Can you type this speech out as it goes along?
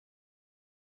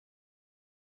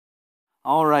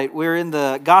All right, we're in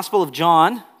the Gospel of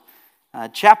John,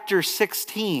 chapter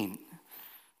 16.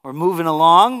 We're moving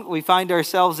along. We find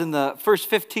ourselves in the first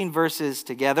 15 verses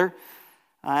together.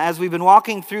 As we've been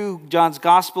walking through John's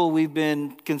Gospel, we've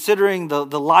been considering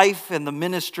the life and the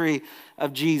ministry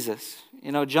of Jesus.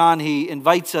 You know, John, he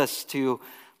invites us to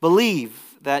believe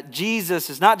that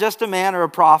Jesus is not just a man or a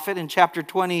prophet. In chapter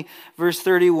 20, verse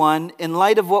 31, in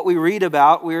light of what we read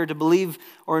about, we are to believe,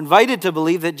 or invited to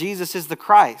believe, that Jesus is the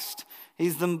Christ.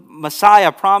 He's the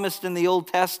Messiah promised in the Old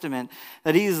Testament,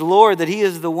 that He is Lord, that He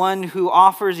is the one who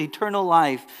offers eternal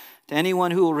life to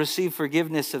anyone who will receive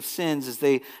forgiveness of sins as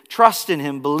they trust in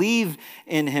Him, believe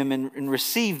in Him, and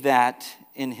receive that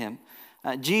in Him.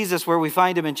 Jesus, where we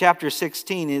find Him in chapter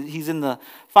 16, He's in the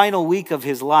final week of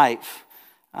His life.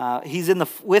 He's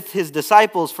with His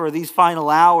disciples for these final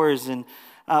hours, and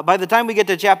by the time we get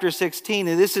to chapter 16,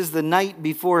 this is the night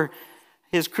before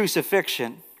His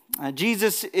crucifixion.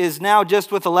 Jesus is now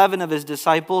just with 11 of His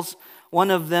disciples.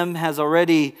 One of them has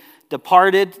already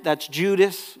departed. That's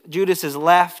Judas. Judas has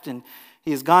left and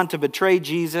he has gone to betray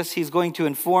Jesus. He's going to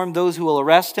inform those who will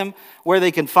arrest Him where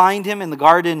they can find Him in the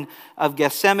Garden of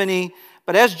Gethsemane.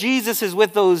 But as Jesus is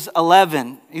with those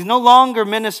 11, He's no longer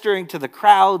ministering to the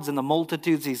crowds and the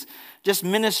multitudes. He's just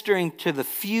ministering to the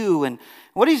few. And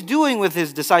what He's doing with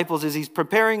His disciples is He's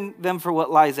preparing them for what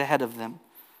lies ahead of them.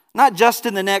 Not just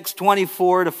in the next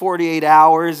 24 to 48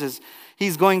 hours as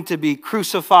He's going to be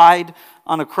crucified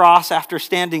on a cross after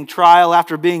standing trial,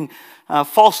 after being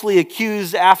falsely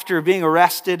accused, after being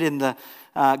arrested in the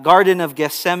Garden of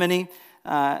Gethsemane.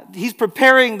 He's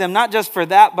preparing them not just for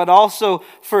that, but also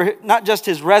for not just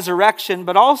His resurrection,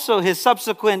 but also His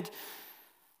subsequent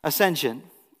ascension.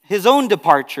 His own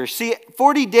departure. See,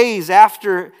 40 days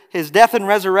after His death and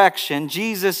resurrection,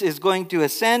 Jesus is going to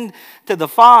ascend to the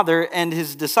Father, and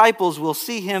His disciples will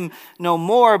see Him no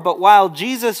more. But while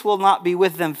Jesus will not be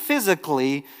with them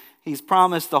physically, He's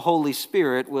promised the Holy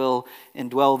Spirit will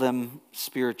indwell them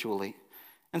spiritually.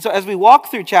 And so as we walk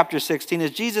through chapter 16,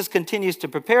 as Jesus continues to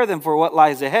prepare them for what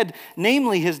lies ahead,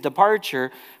 namely His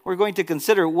departure, we're going to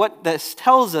consider what this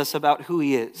tells us about who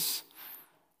He is.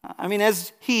 I mean,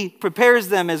 as He prepares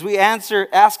them, as we ask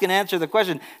and answer the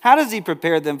question, how does He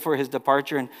prepare them for His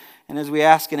departure? And as we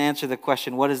ask and answer the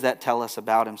question, what does that tell us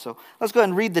about Him? So let's go ahead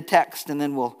and read the text, and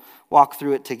then we'll walk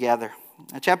through it together.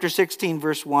 Chapter 16,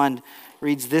 verse 1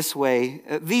 reads this way: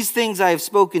 "These things I have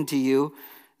spoken to you,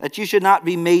 that you should not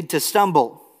be made to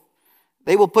stumble.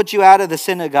 They will put you out of the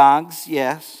synagogues,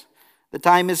 yes. The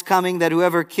time is coming that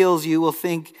whoever kills you will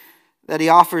think that he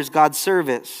offers God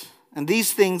service. And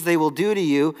these things they will do to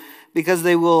you because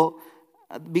they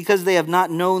have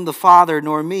not known the Father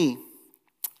nor me.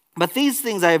 But these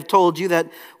things I have told you,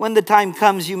 that when the time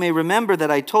comes you may remember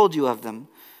that I told you of them.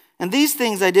 And these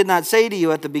things I did not say to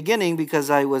you at the beginning because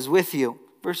I was with you."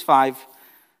 Verse 5,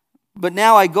 "But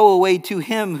now I go away to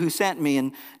Him who sent me,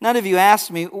 and none of you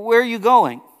asked me, 'Where are you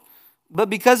going?' But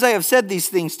because I have said these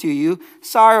things to you,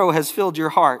 sorrow has filled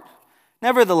your heart.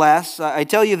 Nevertheless, I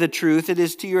tell you the truth, it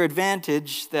is to your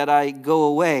advantage that I go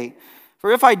away.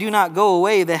 For if I do not go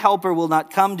away, the Helper will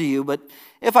not come to you. But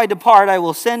if I depart, I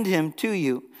will send Him to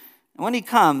you. And when He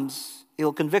comes, He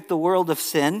will convict the world of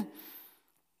sin,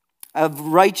 of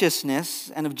righteousness,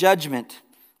 and of judgment.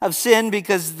 Of sin,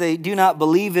 because they do not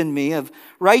believe in me. Of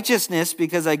righteousness,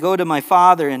 because I go to my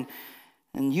Father, and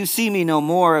you see me no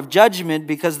more. Of judgment,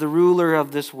 because the ruler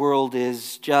of this world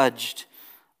is judged.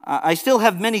 I still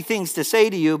have many things to say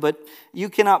to you, but you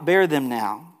cannot bear them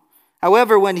now.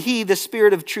 However, when He, the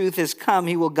Spirit of truth, has come,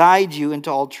 He will guide you into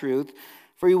all truth,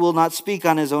 for He will not speak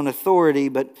on His own authority,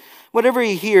 but whatever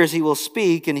He hears He will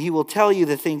speak, and He will tell you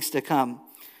the things to come.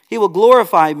 He will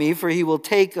glorify me, for He will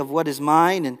take of what is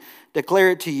mine and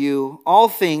declare it to you. All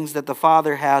things that the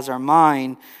Father has are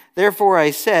mine. Therefore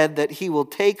I said that He will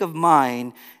take of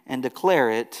mine and declare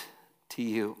it to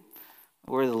you."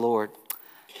 The word of the Lord.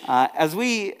 As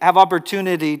we have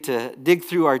opportunity to dig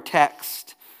through our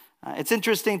text, it's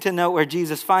interesting to note where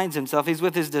Jesus finds Himself. He's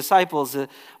with His disciples,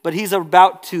 but He's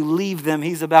about to leave them.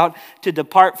 He's about to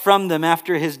depart from them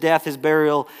after His death, His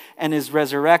burial, and His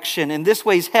resurrection. And this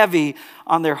weighs heavy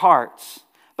on their hearts.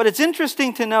 But it's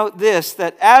interesting to note this,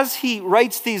 that as He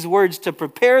writes these words to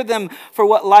prepare them for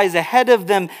what lies ahead of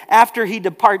them after He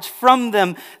departs from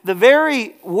them, the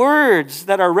very words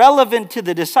that are relevant to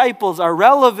the disciples are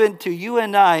relevant to you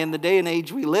and I in the day and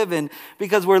age we live in,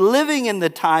 because we're living in the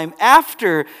time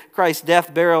after Christ's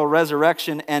death, burial,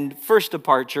 resurrection, and first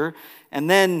departure, and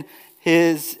then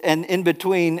and in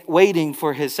between waiting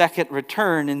for his second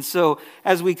return. And so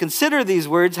as we consider these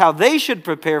words, how they should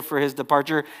prepare for his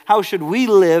departure, how should we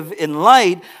live in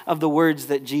light of the words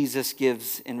that Jesus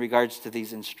gives in regards to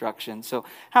these instructions? So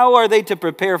how are they to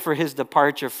prepare for his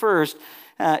departure? First,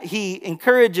 he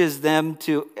encourages them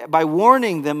by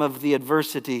warning them of the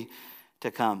adversity to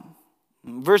come.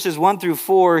 Verses 1 through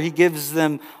 4, he gives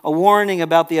them a warning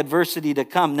about the adversity to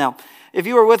come. Now, if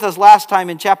you were with us last time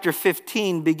in chapter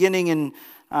 15, beginning in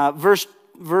verse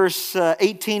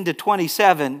 18 to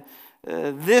 27,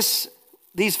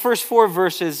 these first 4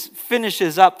 verses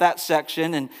finishes up that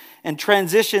section and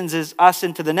transitions us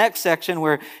into the next section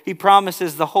where he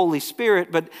promises the Holy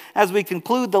Spirit. But as we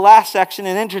conclude the last section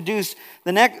and introduce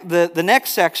the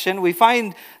next section, we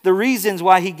find the reasons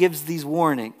why he gives these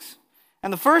warnings.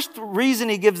 And the first reason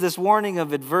he gives this warning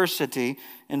of adversity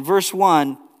in verse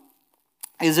 1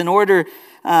 is in order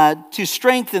to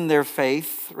strengthen their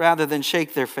faith rather than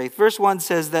shake their faith. Verse 1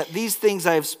 says that these things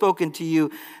I have spoken to you,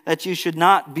 that you should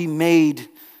not be made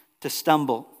to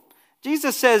stumble.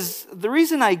 Jesus says, the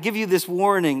reason I give you this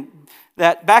warning,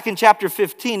 that back in chapter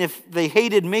 15, if they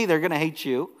hated me, they're going to hate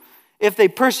you. If they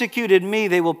persecuted me,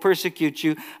 they will persecute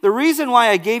you. The reason why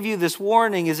I gave you this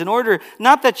warning is in order,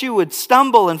 not that you would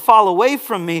stumble and fall away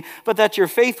from me, but that your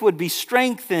faith would be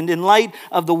strengthened in light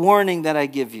of the warning that I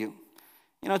give you.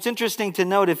 You know, it's interesting to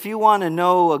note, if you want to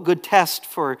know a good test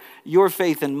for your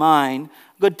faith and mine,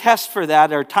 a good test for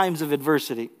that are times of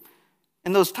adversity.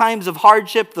 In those times of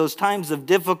hardship, those times of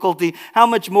difficulty, how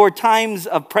much more times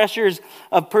of pressures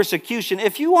of persecution.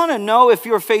 If you want to know if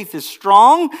your faith is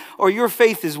strong or your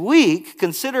faith is weak,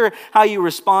 consider how you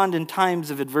respond in times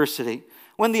of adversity.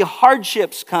 When the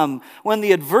hardships come, when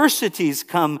the adversities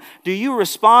come, do you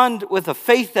respond with a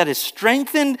faith that is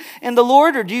strengthened in the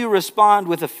Lord, or do you respond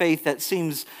with a faith that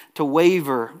seems to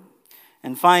waver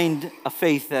and find a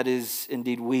faith that is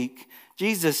indeed weak?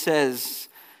 Jesus says,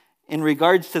 in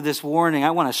regards to this warning,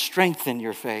 I want to strengthen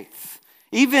your faith.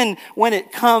 Even when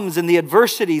it comes and the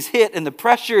adversities hit and the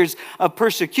pressures of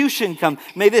persecution come,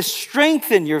 may this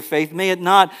strengthen your faith. May it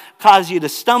not cause you to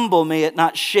stumble. May it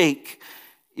not shake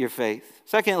your faith.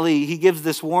 Secondly, he gives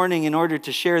this warning in order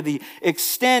to share the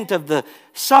extent of the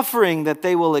suffering that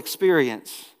they will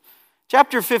experience.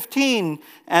 Chapter 15,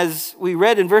 as we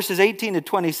read in verses 18 to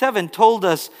 27, told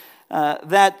us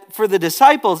that for the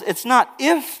disciples, it's not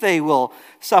if they will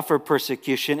suffer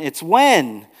persecution, it's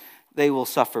when they will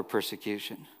suffer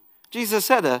persecution. Jesus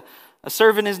said, a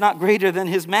servant is not greater than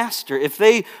his master. If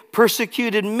they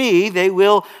persecuted me, they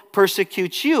will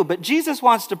persecute you. But Jesus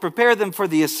wants to prepare them for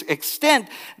the extent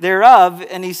thereof,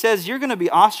 and he says, you're going to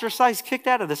be ostracized, kicked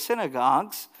out of the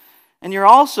synagogues, and you're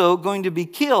also going to be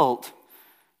killed.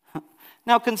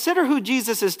 Now consider who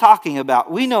Jesus is talking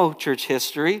about. We know church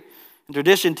history.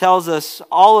 Tradition tells us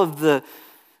all of the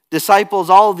disciples,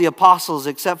 all of the apostles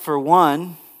except for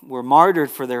one were martyred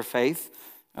for their faith.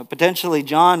 Potentially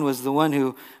John was the one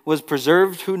who was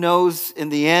preserved. Who knows in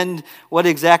the end what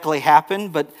exactly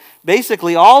happened? But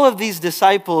basically all of these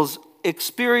disciples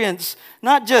experience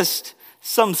not just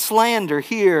some slander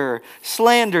here,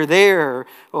 slander there,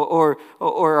 or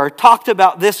are talked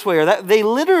about this way or that. They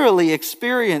literally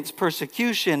experience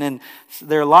persecution and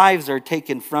their lives are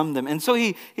taken from them. And so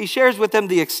he shares with them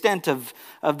the extent of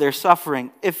their suffering.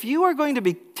 If you are going to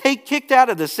be kicked out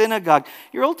of the synagogue,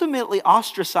 you're ultimately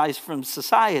ostracized from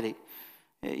society.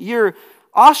 You're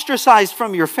ostracized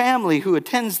from your family who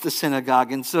attends the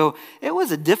synagogue. And so it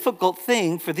was a difficult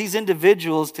thing for these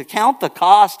individuals to count the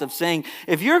cost of saying,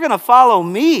 if you're going to follow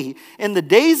me in the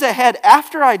days ahead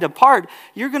after I depart,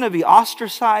 you're going to be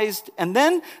ostracized, and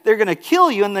then they're going to kill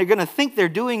you, and they're going to think they're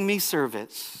doing me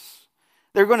service.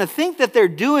 They're going to think that they're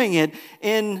doing it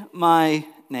in my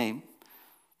name.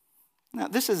 Now,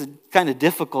 this is kind of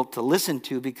difficult to listen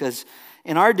to, because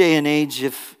in our day and age,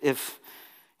 if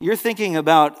you're thinking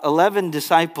about 11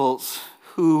 disciples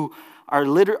who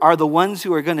are the ones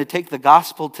who are going to take the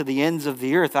gospel to the ends of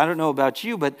the earth. I don't know about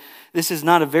you, but this is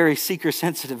not a very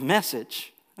seeker-sensitive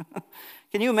message.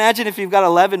 Can you imagine if you've got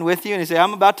 11 with you and you say,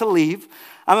 I'm about to leave,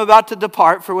 I'm about to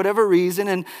depart for whatever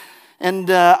reason, and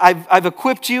I've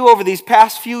equipped you over these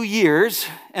past few years,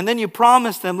 and then you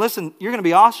promise them, listen, you're going to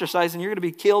be ostracized and you're going to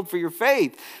be killed for your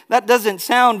faith. That doesn't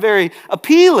sound very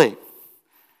appealing.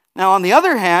 Now, on the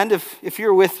other hand, if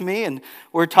you're with me and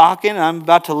we're talking and I'm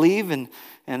about to leave and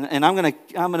I'm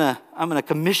gonna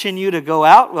commission you to go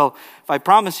out, well, if I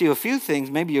promise you a few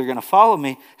things, maybe you're gonna follow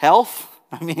me. Health.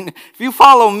 I mean, if you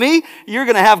follow me, you're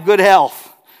gonna have good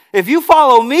health. If you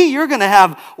follow me, you're going to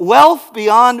have wealth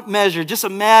beyond measure. Just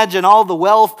imagine all the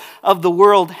wealth of the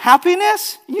world.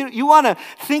 Happiness? You want to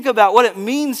think about what it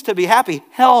means to be happy.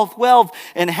 Health, wealth,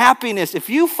 and happiness. If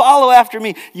you follow after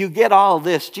me, you get all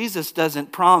this. Jesus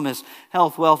doesn't promise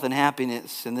health, wealth, and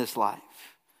happiness in this life.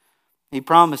 He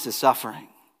promises suffering.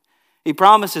 He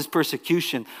promises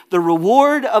persecution. The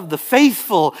reward of the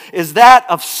faithful is that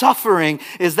of suffering,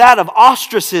 is that of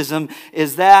ostracism,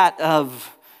 is that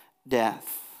of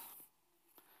death.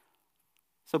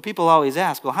 So people always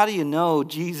ask, well, how do you know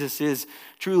Jesus is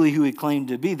truly who he claimed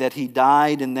to be, that he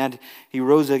died and that he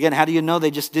rose again? How do you know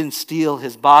they just didn't steal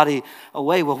his body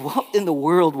away? Well, what in the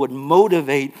world would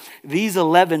motivate these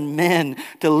 11 men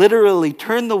to literally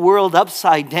turn the world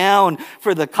upside down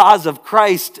for the cause of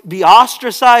Christ, be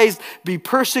ostracized, be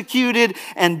persecuted,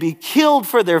 and be killed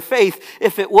for their faith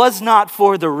if it was not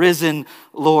for the risen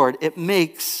Lord? It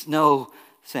makes no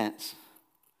sense.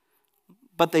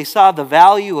 But they saw the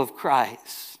value of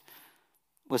Christ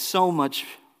was so much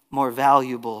more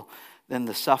valuable than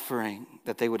the suffering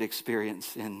that they would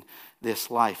experience in this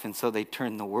life. And so they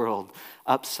turned the world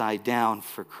upside down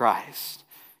for Christ.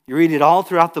 You read it all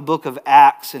throughout the book of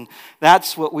Acts, and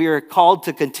that's what we are called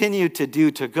to continue to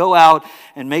do, to go out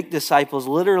and make disciples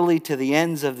literally to the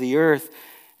ends of the earth.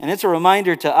 And it's a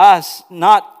reminder to us,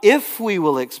 not if we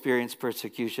will experience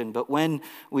persecution, but when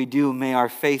we do, may our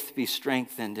faith be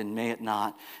strengthened and may it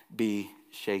not be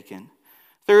shaken.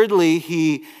 Thirdly,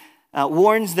 he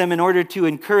warns them in order to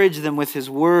encourage them with his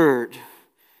word.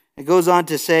 It goes on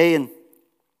to say in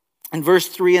verse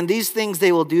 3, and these things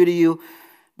they will do to you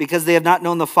because they have not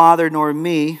known the Father nor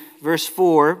me. Verse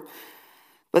 4,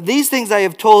 but these things I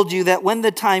have told you that when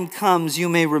the time comes you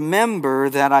may remember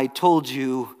that I told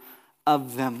you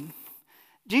of them.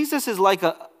 Jesus is like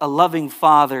a loving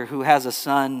father who has a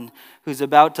son who's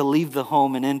about to leave the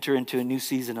home and enter into a new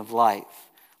season of life.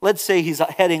 Let's say he's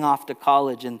heading off to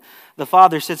college and the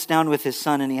father sits down with his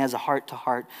son and he has a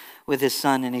heart-to-heart with his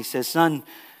son and he says, son,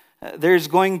 there's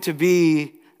going to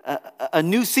be a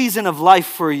new season of life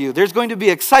for you. There's going to be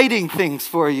exciting things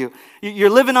for you.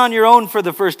 You're living on your own for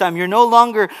the first time. You're no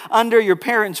longer under your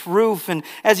parents' roof. And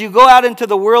as you go out into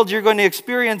the world, you're going to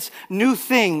experience new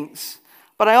things.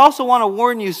 But I also want to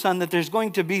warn you, son, that there's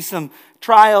going to be some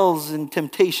trials and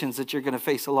temptations that you're going to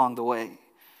face along the way.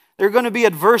 There are going to be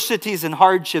adversities and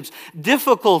hardships,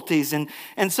 difficulties. And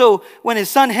so when his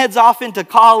son heads off into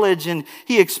college and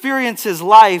he experiences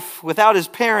life without his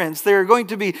parents, there are going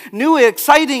to be new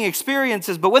exciting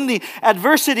experiences. But when the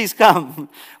adversities come,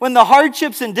 when the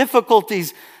hardships and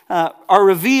difficulties are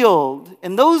revealed,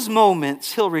 in those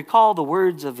moments he'll recall the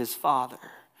words of his father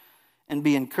and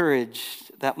be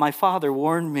encouraged that my father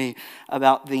warned me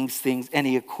about these things and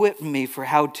he equipped me for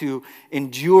how to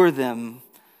endure them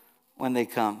when they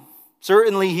come.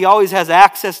 Certainly, he always has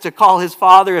access to call his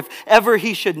father if ever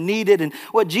he should need it. And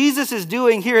what Jesus is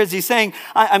doing here is he's saying,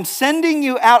 I'm sending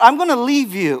you out. I'm going to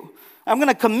leave you. I'm going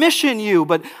to commission you.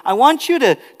 But I want you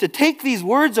to take these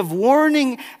words of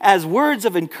warning as words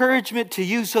of encouragement to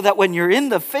you so that when you're in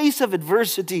the face of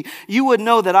adversity, you would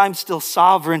know that I'm still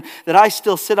sovereign, that I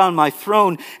still sit on my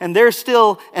throne, and there's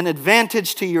still an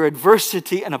advantage to your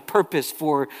adversity and a purpose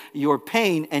for your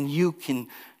pain, and you can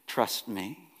trust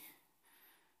me.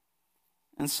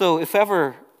 And so if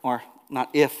ever, or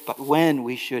not if, but when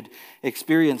we should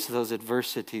experience those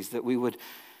adversities, that we would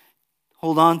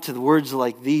hold on to the words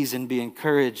like these and be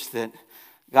encouraged that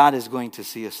God is going to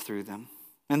see us through them.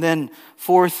 And then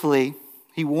fourthly,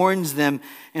 he warns them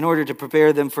in order to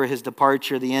prepare them for his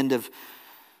departure. The end of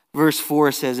verse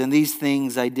 4 says, and these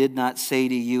things I did not say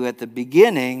to you at the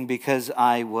beginning because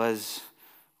I was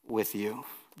with you.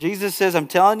 Jesus says, I'm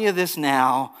telling you this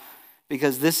now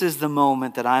because this is the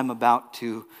moment that I'm about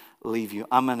to leave you.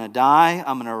 I'm going to die,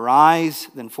 I'm going to rise,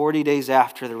 then 40 days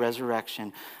after the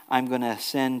resurrection, I'm going to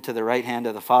ascend to the right hand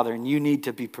of the Father, and you need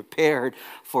to be prepared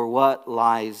for what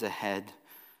lies ahead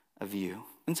of you.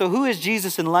 And so who is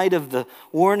Jesus in light of the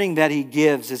warning that he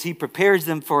gives as he prepares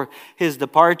them for his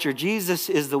departure? Jesus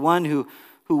is the one who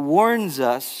warns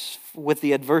us with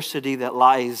the adversity that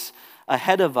lies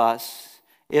ahead of us.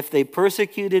 If they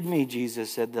persecuted me,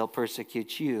 Jesus said, they'll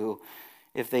persecute you.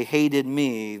 If they hated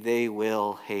me, they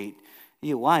will hate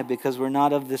you. Why? Because we're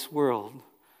not of this world.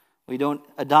 We don't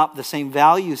adopt the same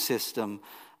value system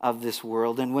of this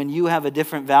world. And when you have a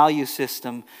different value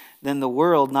system than the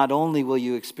world, not only will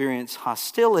you experience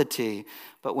hostility,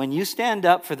 but when you stand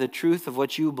up for the truth of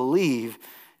what you believe,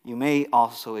 you may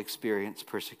also experience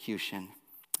persecution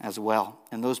as well.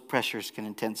 And those pressures can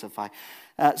intensify.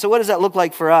 So what does that look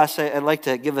like for us? I'd like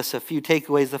to give us a few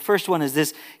takeaways. The first one is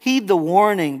this: heed the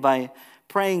warning by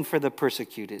praying for the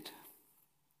persecuted.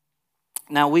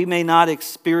 Now, we may not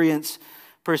experience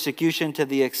persecution to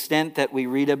the extent that we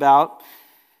read about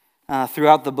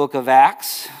throughout the book of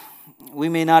Acts. We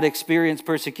may not experience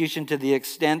persecution to the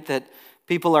extent that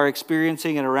people are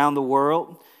experiencing it around the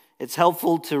world. It's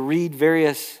helpful to read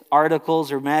various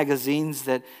articles or magazines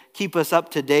that keep us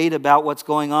up to date about what's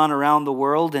going on around the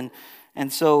world.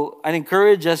 And so I'd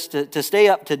encourage us to stay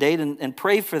up to date and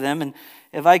pray for them. And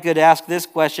if I could ask this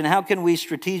question, how can we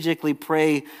strategically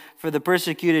pray for the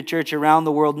persecuted church around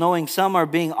the world, knowing some are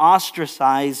being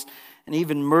ostracized and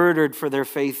even murdered for their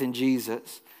faith in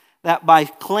Jesus? That by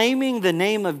claiming the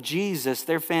name of Jesus,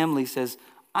 their family says,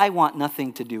 I want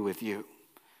nothing to do with you.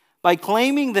 By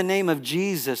claiming the name of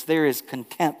Jesus, there is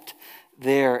contempt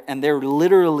there, and they're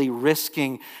literally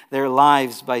risking their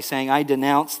lives by saying, I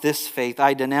denounce this faith,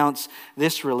 I denounce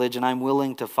this religion, I'm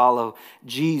willing to follow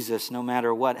Jesus no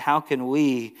matter what. How can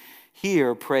we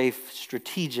here pray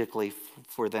strategically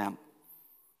for them?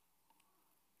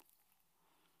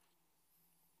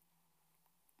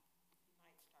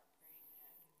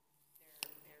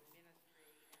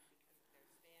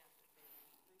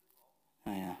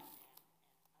 Oh, yeah.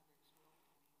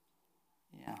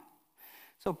 Yeah.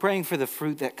 So praying for the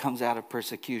fruit that comes out of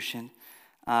persecution,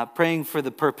 praying for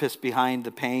the purpose behind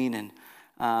the pain,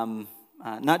 and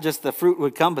not just the fruit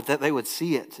would come, but that they would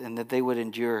see it and that they would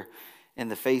endure in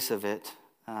the face of it.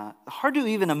 Hard to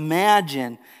even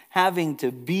imagine having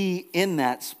to be in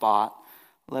that spot,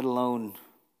 let alone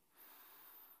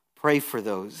pray for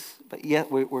those. But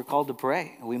yet we're called to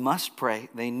pray. We must pray.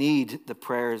 They need the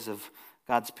prayers of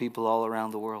God's people all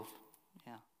around the world.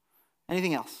 Yeah.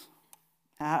 Anything else?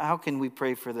 How can we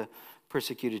pray for the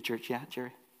persecuted church? Yeah,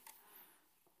 Jerry?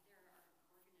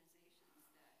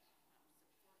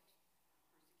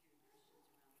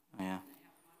 Yeah.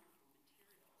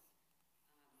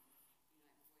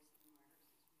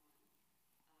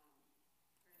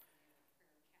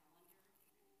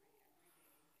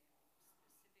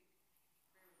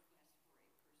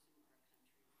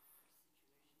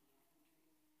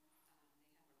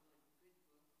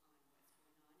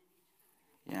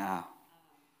 Yeah.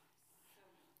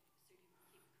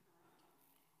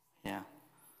 Yeah.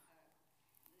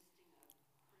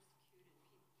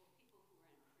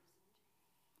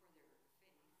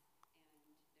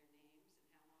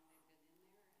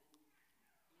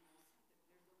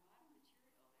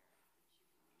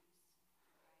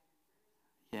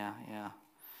 Yeah, yeah.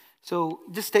 So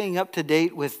just staying up to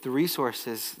date with the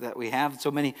resources that we have,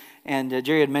 so many, and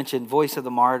Jerry had mentioned Voice of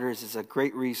the Martyrs is a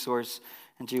great resource,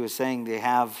 and she was saying they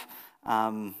have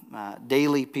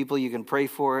daily people you can pray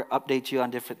for, update you on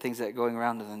different things that are going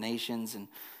around in the nations, and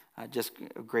just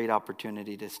a great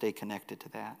opportunity to stay connected to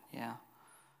that. Yeah,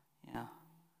 yeah.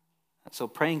 So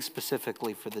praying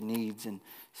specifically for the needs and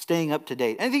staying up to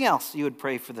date. Anything else you would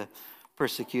pray for the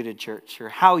persecuted church, or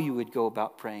how you would go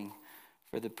about praying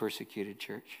for the persecuted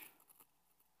church?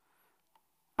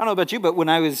 I don't know about you, but when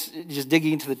I was just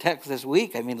digging into the text this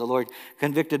week, I mean, the Lord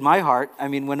convicted my heart. I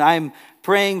mean, when I'm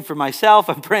praying for myself,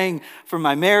 I'm praying for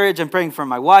my marriage, I'm praying for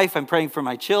my wife, I'm praying for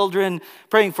my children,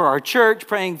 praying for our church,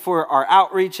 praying for our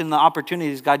outreach and the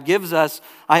opportunities God gives us,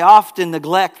 I often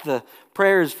neglect the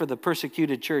prayers for the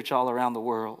persecuted church all around the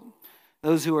world.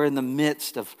 Those who are in the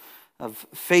midst of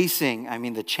facing, I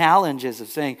mean, the challenges of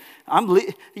saying,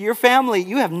 your family,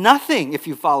 you have nothing if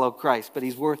you follow Christ, but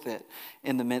he's worth it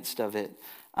in the midst of it.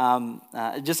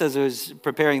 Just as I was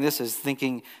preparing this, I was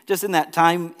thinking, just in that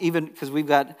time, even because we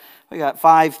got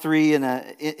 5, 3, and an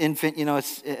infant, you know,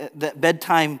 it's that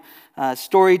bedtime,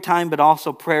 story time, but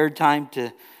also prayer time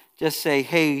to just say,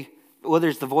 hey, whether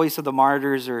it's the Voice of the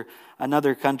Martyrs or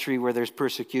another country where there's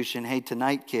persecution, hey,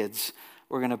 tonight, kids,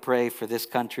 we're going to pray for this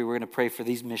country. We're going to pray for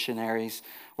these missionaries.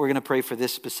 We're going to pray for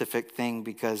this specific thing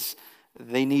because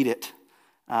they need it.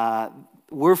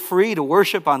 We're free to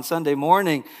worship on Sunday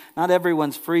morning. Not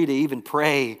everyone's free to even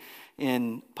pray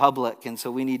in public, and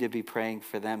so we need to be praying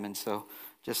for them. And so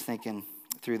just thinking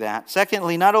through that.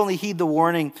 Secondly, not only heed the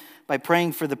warning by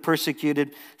praying for the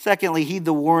persecuted, secondly, heed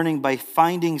the warning by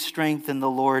finding strength in the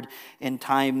Lord in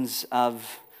times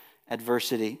of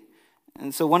adversity.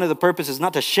 And so one of the purposes is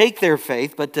not to shake their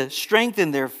faith, but to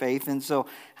strengthen their faith. And so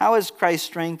how has Christ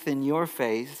strengthened your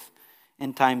faith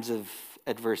in times of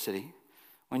adversity?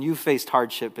 When you faced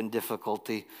hardship and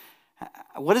difficulty,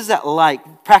 what is that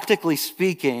like, practically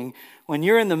speaking, when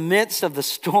you're in the midst of the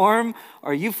storm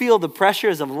or you feel the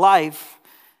pressures of life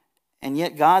and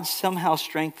yet God somehow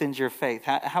strengthens your faith?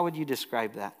 How would you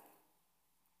describe that?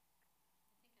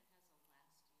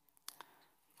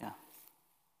 Yeah.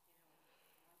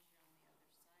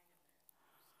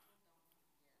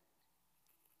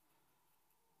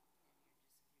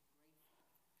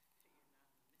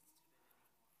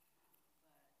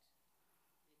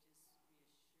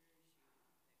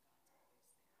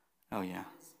 Oh, yeah.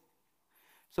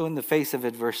 So in the face of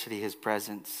adversity, his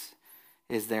presence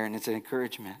is there, and it's an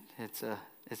encouragement. It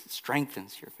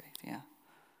strengthens your faith, yeah.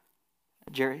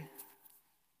 Jerry?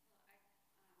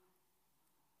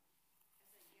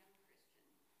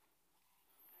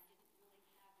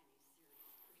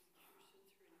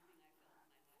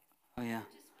 Oh, yeah.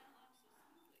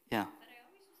 Yeah.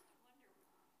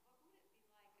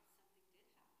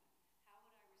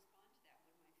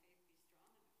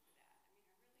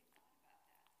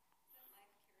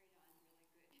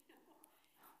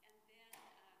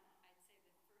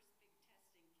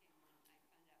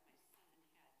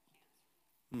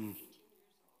 Mm.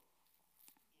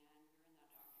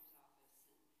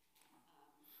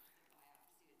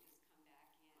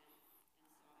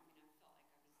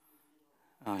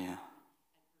 Oh, yeah.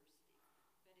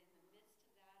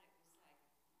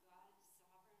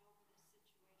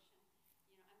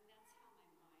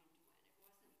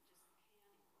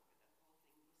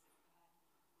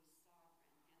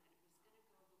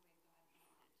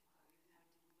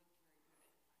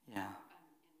 Yeah.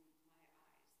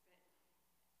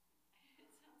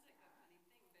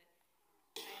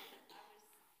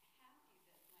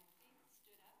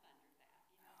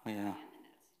 Oh, yeah.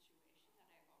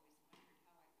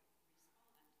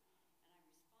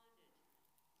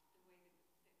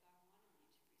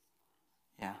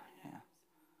 Yeah. Yeah.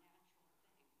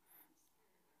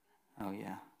 Oh,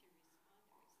 yeah.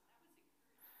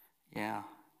 Yeah.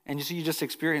 And you just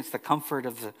experience the comfort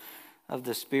of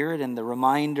the Spirit and the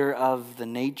reminder of the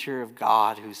nature of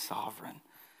God who's sovereign.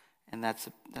 And that's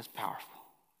powerful.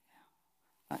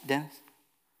 Dennis?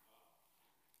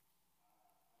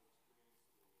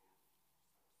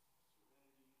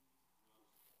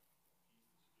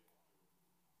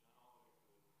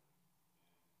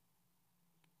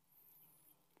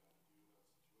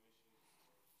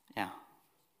 Yeah.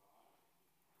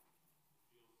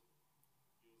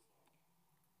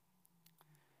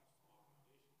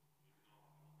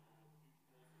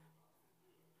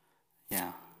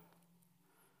 Yeah.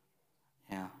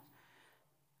 Yeah.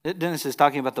 Dennis is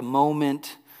talking about the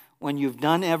moment when you've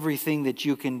done everything that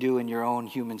you can do in your own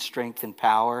human strength and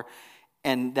power,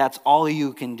 and that's all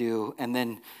you can do, and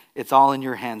then it's all in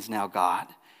your hands now, God.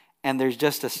 And there's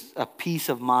just a peace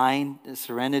of mind, a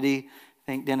serenity, I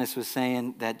think Dennis was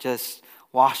saying, that just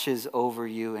washes over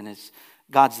you, and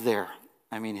God's there.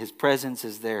 I mean, his presence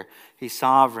is there. He's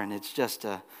sovereign. It's just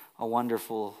a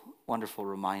wonderful, wonderful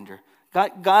reminder.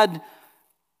 God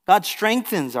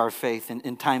strengthens our faith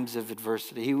in times of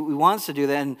adversity. He wants to do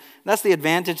that, and that's the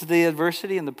advantage of the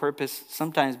adversity and the purpose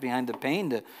sometimes behind the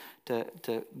pain,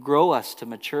 to grow us, to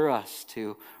mature us,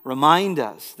 to remind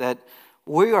us that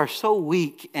we are so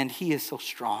weak and he is so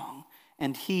strong,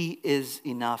 and he is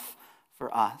enough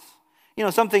for us. You know,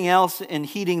 something else in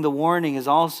heeding the warning is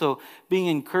also being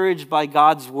encouraged by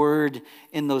God's word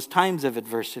in those times of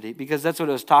adversity, because that's what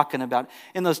I was talking about.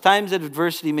 In those times of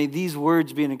adversity, may these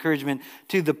words be an encouragement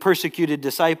to the persecuted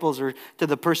disciples, or to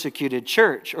the persecuted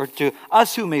church, or to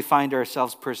us who may find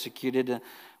ourselves persecuted.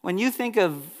 When you think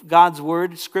of God's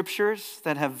word, scriptures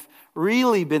that have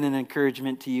really been an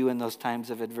encouragement to you in those times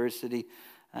of adversity,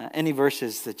 any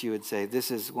verses that you would say,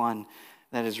 this is one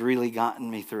that has really gotten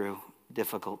me through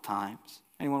difficult times?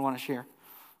 Anyone want to share?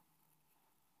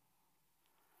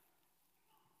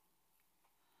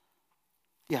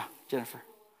 Yeah, Jennifer.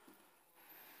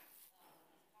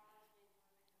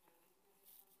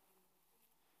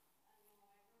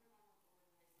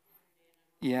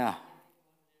 Yeah.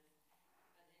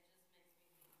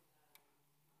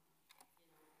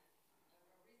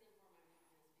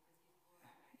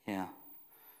 Yeah.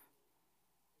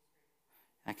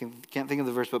 Can't think of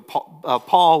the verse, but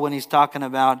Paul, when he's talking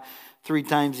about 3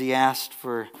 times he asked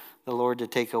for the Lord to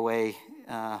take away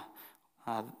uh,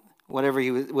 whatever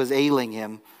he was ailing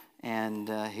him, and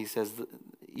he says,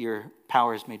 "Your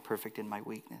power is made perfect in my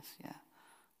weakness." Yeah,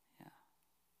 yeah.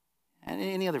 And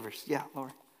any other verse? Yeah,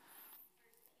 Lord.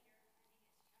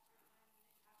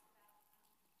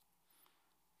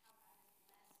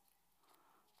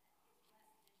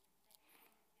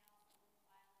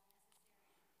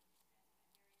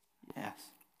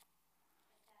 Yes.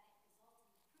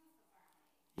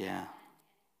 Yeah.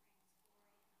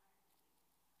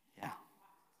 Yeah.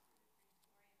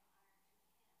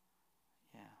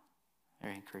 Yeah.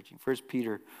 Very encouraging. 1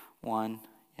 Peter 1.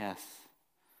 Yes.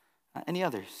 Any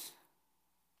others?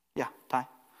 Yeah, Ty.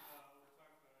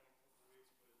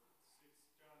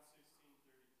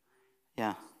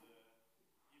 Yeah.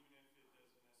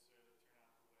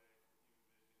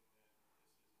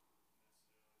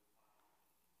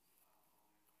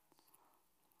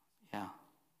 Yeah.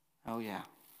 Oh, yeah.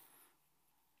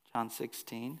 John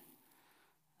 16.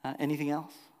 Anything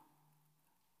else?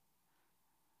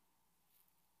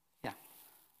 Yeah.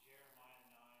 Jeremiah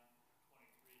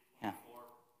 9:23-24 Yeah.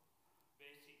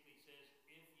 basically says,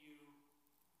 if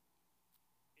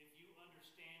you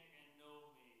understand and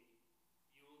know me,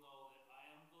 you will know that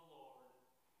I am the Lord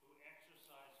who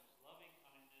exercises loving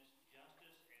kindness,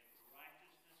 justice, and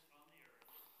righteousness on the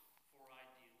earth, for I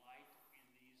delight in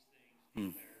these things,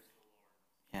 declares the Lord.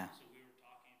 Yeah. So we were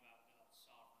talking about God's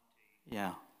sovereignty,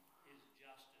 Yeah. his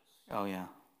justice Oh, yeah.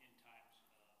 in times of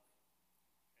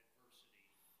adversity.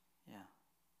 Yeah.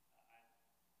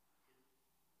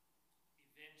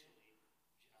 Eventually,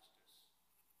 justice will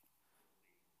be established.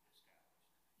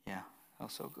 Yeah. Oh,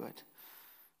 so good.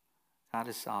 God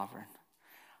is sovereign.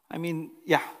 I mean,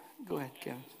 yeah. Go ahead,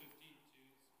 Kevin.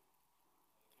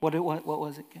 What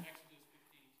was it, Kevin?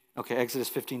 Okay, Exodus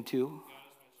 15:2.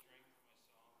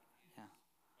 Yeah.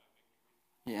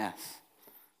 Yes.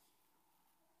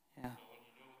 Yeah.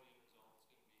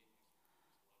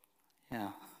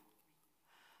 Yeah.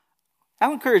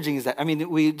 How encouraging is that? I mean,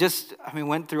 we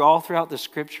went through all throughout the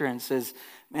scripture and says,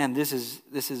 man, this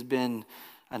has been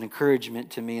an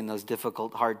encouragement to me in those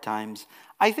difficult, hard times.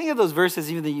 I think of those verses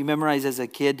even that you memorized as a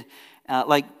kid,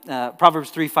 like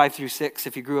Proverbs 3:5-6,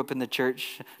 if you grew up in the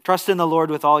church. Trust in the Lord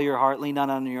with all your heart, lean not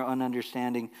on your own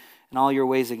understanding, in all your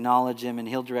ways acknowledge him, and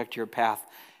he'll direct your path.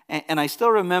 And I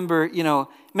still remember,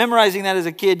 memorizing that as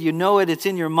a kid. You know it, it's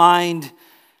in your mind,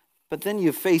 but then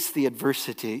you face the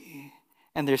adversity.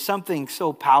 And there's something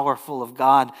so powerful of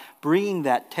God bringing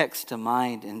that text to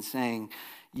mind and saying,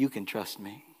 you can trust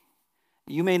me.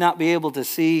 You may not be able to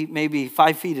see maybe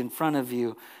 5 feet in front of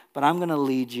you, but I'm going to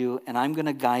lead you and I'm going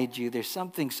to guide you. There's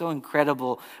something so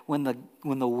incredible when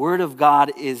the Word of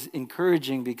God is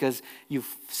encouraging because you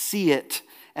see it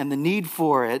and the need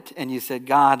for it, and you said,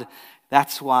 God,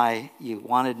 that's why you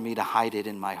wanted me to hide it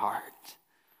in my heart.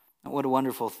 And what a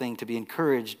wonderful thing to be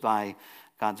encouraged by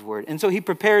God's word. And so he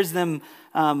prepares them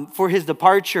for his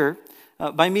departure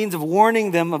by means of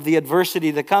warning them of the adversity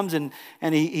that comes. And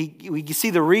we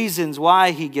see the reasons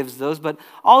why he gives those. But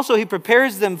also he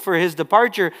prepares them for his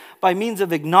departure by means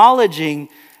of acknowledging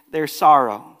their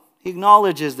sorrow. He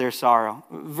acknowledges their sorrow.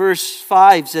 Verse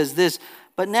 5 says this,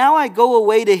 but now I go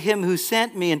away to him who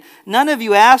sent me, and none of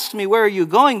you asked me, where are you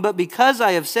going? But because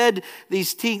I have said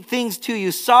these things to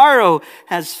you, sorrow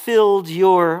has filled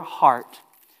your heart.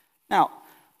 Now,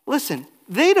 listen,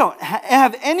 they don't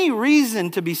have any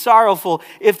reason to be sorrowful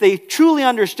if they truly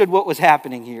understood what was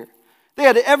happening here. They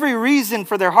had every reason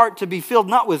for their heart to be filled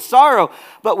not with sorrow,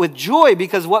 but with joy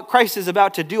because what Christ is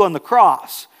about to do on the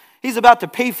cross. He's about to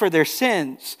pay for their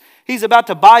sins. He's about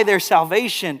to buy their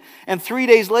salvation. And 3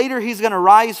 days later, he's going to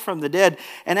rise from the dead.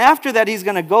 And after that, he's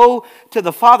going to go to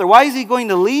the Father. Why is he going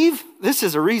to leave? This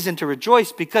is a reason to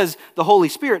rejoice because the Holy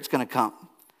Spirit's going to come.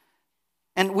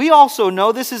 And we also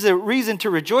know this is a reason to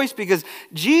rejoice because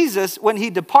Jesus, when he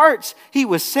departs, he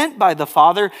was sent by the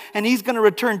Father and he's going to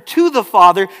return to the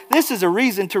Father. This is a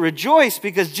reason to rejoice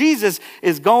because Jesus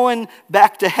is going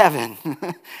back to heaven.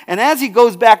 And as he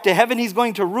goes back to heaven, he's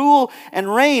going to rule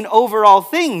and reign over all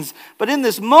things. But in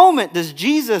this moment, does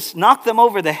Jesus knock them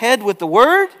over the head with the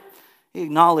word? He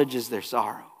acknowledges their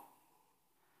sorrow.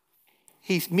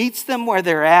 He meets them where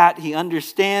they're at. He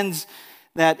understands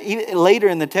that later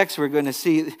in the text we're going to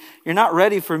see, you're not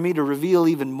ready for me to reveal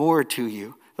even more to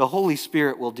you. The Holy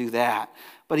Spirit will do that.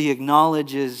 But he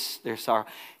acknowledges their sorrow.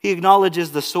 He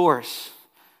acknowledges the source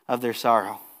of their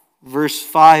sorrow. Verse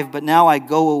 5, but now I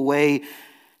go away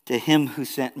to him who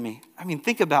sent me. I mean,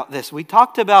 think about this. We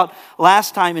talked about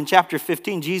last time in chapter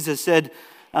 15, Jesus said,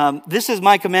 this is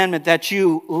my commandment, that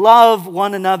you love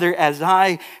one another as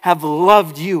I have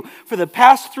loved you. For the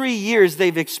past 3 years,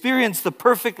 they've experienced the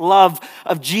perfect love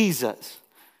of Jesus.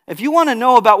 If you want to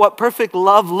know about what perfect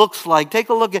love looks like, take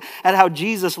a look at how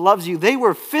Jesus loves you. They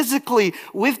were physically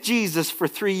with Jesus for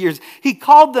 3 years. He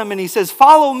called them and he says,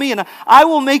 follow me and I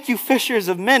will make you fishers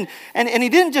of men. And he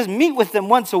didn't just meet with them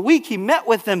once a week. He met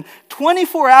with them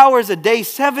 24 hours a day,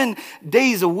 7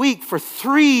 days a week for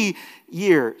 3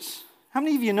 years. How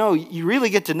many of you know you really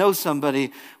get to know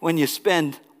somebody when you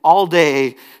spend all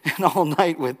day and all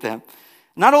night with them?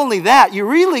 Not only that, you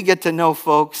really get to know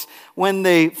folks when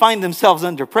they find themselves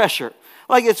under pressure.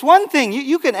 Like, it's one thing,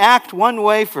 you can act one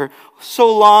way for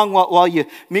so long while you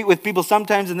meet with people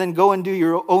sometimes and then go and do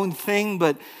your own thing.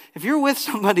 But if you're with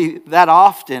somebody that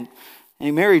often,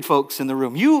 any married folks in the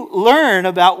room, you learn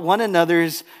about one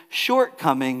another's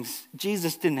shortcomings.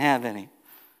 Jesus didn't have any.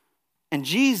 And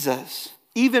Jesus,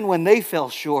 even when they fell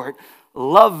short,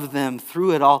 loved them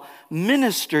through it all,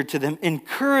 ministered to them,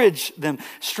 encouraged them,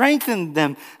 strengthened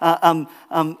them,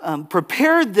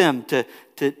 prepared them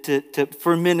to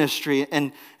for ministry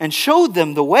and showed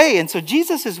them the way. And so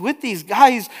Jesus is with these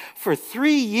guys for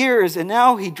 3 years, and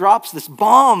now he drops this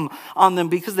bomb on them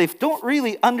because they don't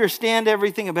really understand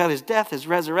everything about his death, his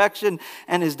resurrection,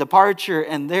 and his departure,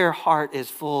 and their heart is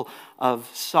full of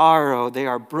sorrow. They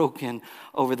are broken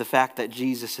over the fact that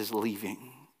Jesus is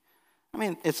leaving. I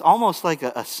mean, it's almost like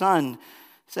a son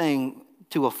saying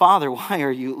to a father, "Why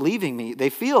are you leaving me?" They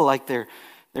feel like they're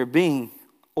being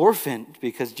orphaned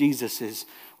because Jesus is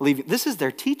leaving. This is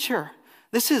their teacher.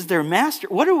 This is their master.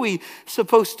 What are we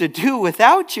supposed to do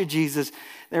without you, Jesus?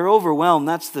 They're overwhelmed.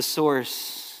 That's the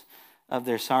source of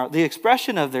their sorrow. The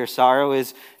expression of their sorrow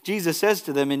is, Jesus says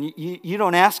to them, and you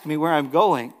don't ask me where I'm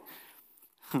going.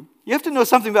 You have to know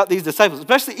something about these disciples,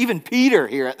 especially even Peter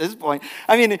here at this point.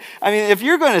 I mean, if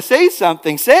you're going to say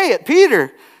something, say it.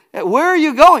 Peter, where are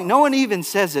you going? No one even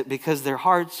says it because their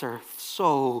hearts are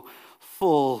so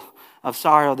full of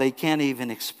sorrow, they can't even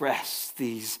express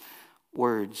these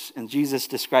words. And Jesus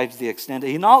describes the extent.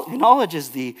 He acknowledges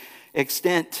the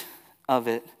extent of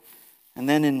it. And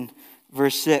then in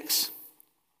verse 6,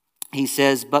 he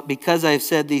says, "But because I have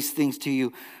said these things to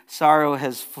you, sorrow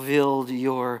has filled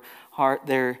your heart."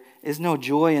 There is no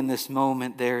joy in this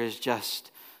moment. There is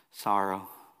just sorrow.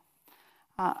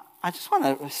 I just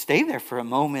want to stay there for a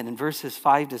moment in verses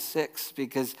 5 to 6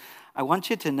 because I want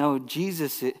you to know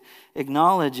Jesus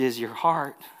acknowledges your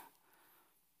heart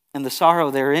and the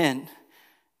sorrow therein.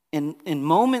 In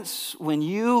moments when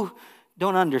you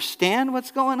don't understand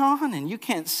what's going on and you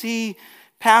can't see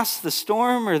past the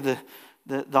storm or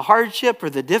the hardship or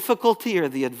the difficulty or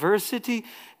the adversity,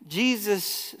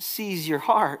 Jesus sees your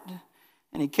heart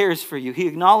and he cares for you. He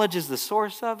acknowledges the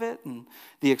source of it and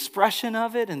the expression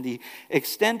of it and the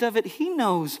extent of it. He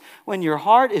knows when your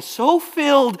heart is so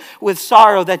filled with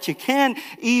sorrow that you can't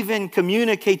even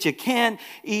communicate, you can't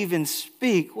even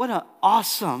speak. What an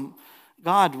awesome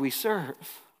God we serve.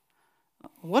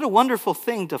 What a wonderful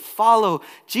thing to follow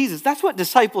Jesus. That's what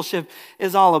discipleship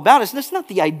is all about. It's not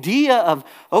the idea of,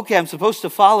 okay, I'm supposed to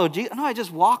follow Jesus. No, I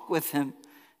just walk with him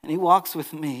and he walks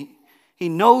with me. He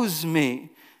knows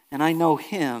me and I know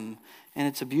him, and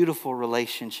it's a beautiful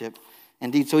relationship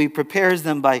indeed. So he prepares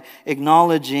them by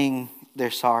acknowledging their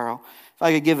sorrow. If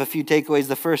I could give a few takeaways,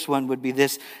 the first one would be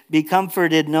this: be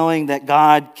comforted knowing that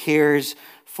God cares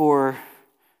for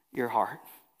your heart.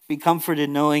 Be comforted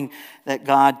knowing that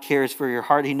God cares for your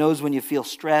heart. He knows when you feel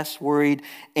stressed, worried,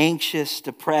 anxious,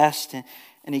 depressed,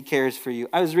 and he cares for you.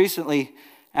 I was recently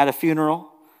at a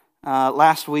funeral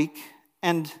last week,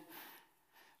 and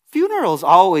funerals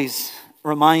always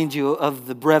remind you of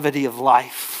the brevity of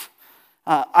life.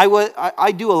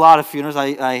 I do a lot of funerals.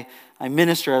 I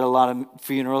minister at a lot of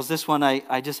funerals. This one,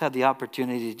 I just had the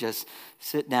opportunity to just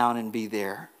sit down and be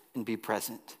there and be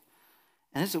present.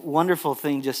 And it's a wonderful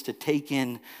thing just to take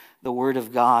in the Word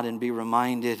of God and be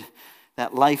reminded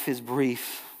that life is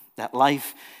brief, that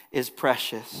life is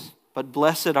precious. But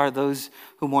blessed are those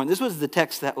who mourn. This was the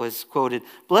text that was quoted.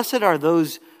 Blessed are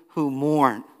those who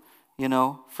mourn. You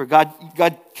know, for God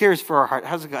cares for our heart.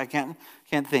 How's it go? I can't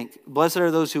think. Blessed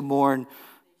are those who mourn,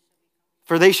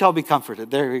 for they shall be comforted.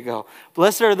 There we go.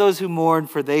 Blessed are those who mourn,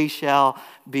 for they shall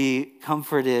be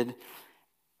comforted.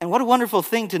 And what a wonderful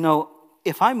thing to know.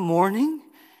 If I'm mourning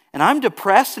and I'm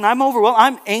depressed and I'm overwhelmed,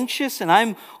 I'm anxious and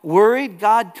I'm worried,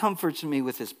 God comforts me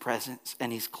with his presence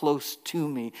and he's close to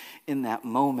me in that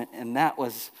moment. And that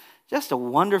was just a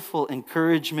wonderful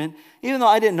encouragement. Even though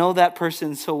I didn't know that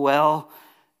person so well,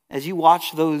 as you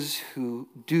watch those who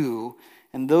do,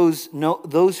 and those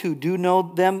who do know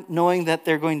them, knowing that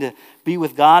they're going to be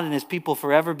with God and his people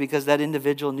forever because that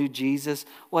individual knew Jesus,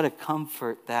 what a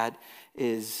comfort that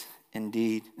is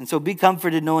indeed. And so be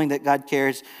comforted knowing that God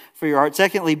cares for your heart.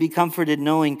 Secondly, be comforted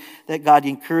knowing that God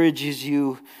encourages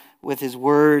you with his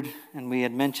word, and we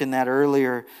had mentioned that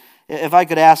earlier. If I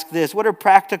could ask this, what are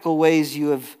practical ways you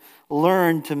have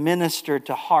learned to minister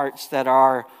to hearts that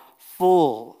are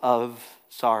full of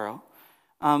sorrow?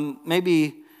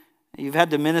 Maybe you've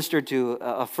had to minister to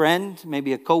a friend,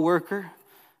 maybe a coworker.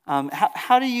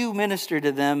 How do you minister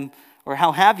to them, or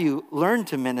how have you learned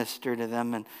to minister to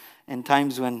them in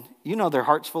times when you know their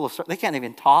heart's full of sorrow? They can't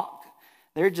even talk.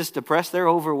 They're just depressed. They're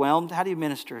overwhelmed. How do you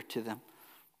minister to them?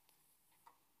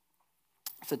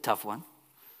 It's a tough one.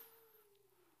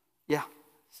 Yeah,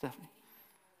 Stephanie.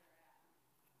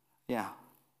 Yeah.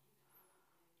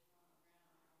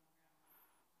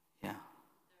 Yeah.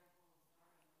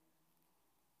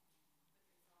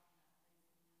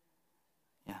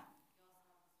 Yeah.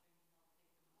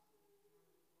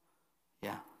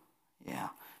 Yeah. Yeah.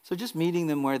 So just meeting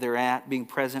them where they're at, being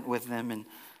present with them. And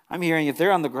I'm hearing if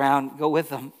they're on the ground, go with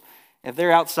them If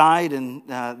they're outside and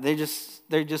they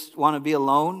just want to be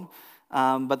alone,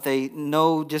 but they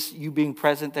know just you being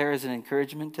present there is an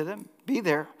encouragement to them, be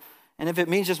there. And if it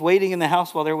means just waiting in the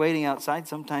house while they're waiting outside,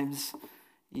 sometimes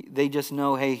they just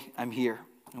know, hey, I'm here,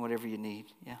 and whatever you need.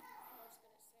 Yeah.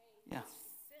 Yeah.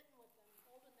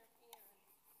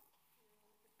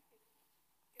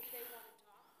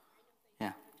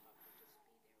 Yeah.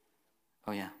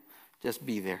 Oh, yeah. Just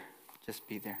be there. Just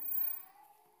be there.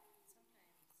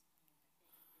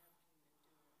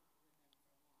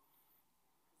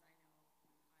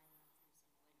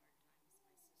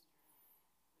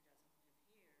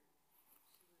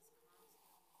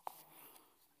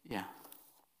 Yeah.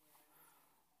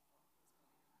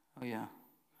 Oh, yeah.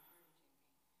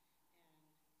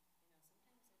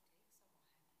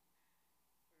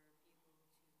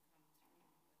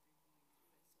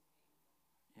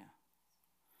 Yeah.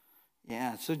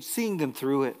 Yeah. So seeing them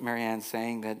through it, Marianne's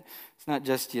saying that it's not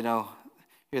just, you're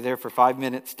there for 5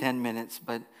 minutes, 10 minutes,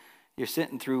 but you're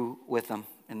sitting through with them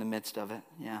in the midst of it.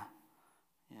 Yeah.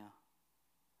 Yeah.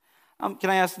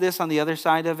 Can I ask this on the other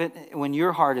side of it? When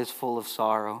your heart is full of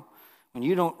sorrow, when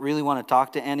you don't really want to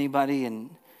talk to anybody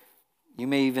and you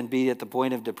may even be at the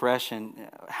point of depression,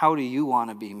 how do you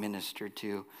want to be ministered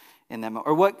to in that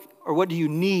moment? Or what do you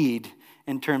need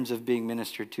in terms of being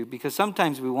ministered to? Because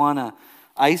sometimes we want to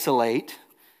isolate,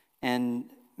 and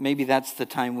maybe that's the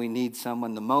time we need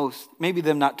someone the most. Maybe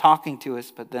them not talking to us,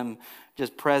 but them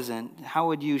just present. How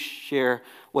would you share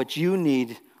what you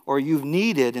need or you've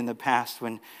needed in the past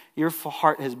when your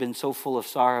heart has been so full of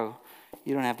sorrow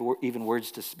you don't have even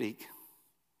words to speak?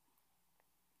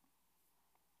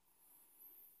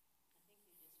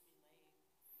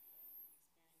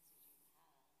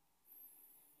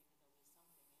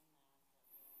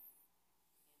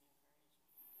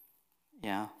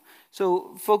 Yeah.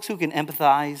 So folks who can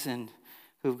empathize and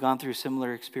who've gone through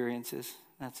similar experiences,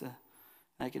 that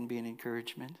can be an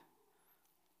encouragement.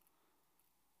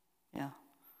 Yeah.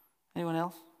 Anyone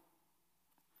else?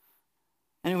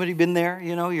 Anybody been there?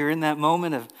 You're in that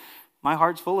moment of my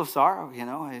heart's full of sorrow.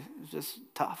 It's just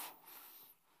tough.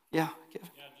 Yeah. Yeah,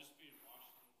 just being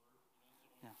washed in the Word.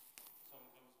 Yeah.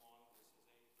 Someone comes along and says, hey,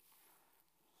 just give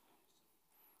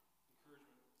you some encouragement or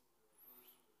a verse or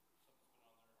something's been on their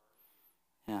heart.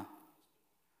 Yeah.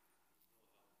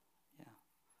 Yeah.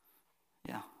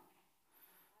 Yeah.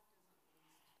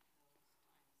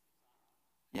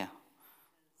 Yeah.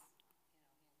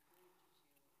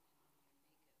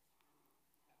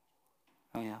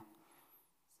 Oh, yeah.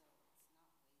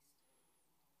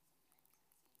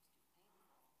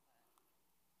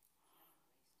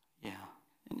 Yeah.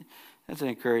 And that's an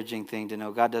encouraging thing to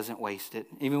know. God doesn't waste it.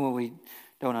 Even when we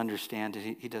don't understand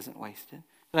it, He doesn't waste it.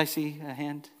 Did I see a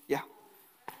hand? Yeah.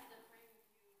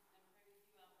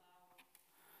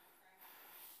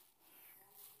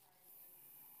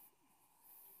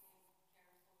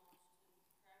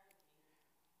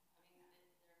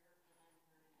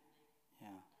 Yeah.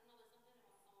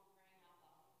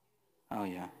 Oh,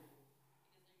 yeah.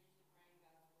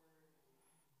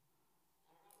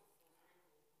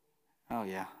 Oh,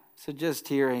 yeah. So just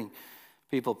hearing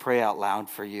people pray out loud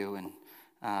for you and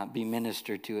be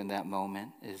ministered to in that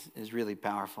moment is really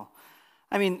powerful.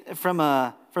 I mean, from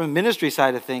a ministry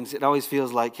side of things, it always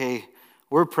feels like, hey,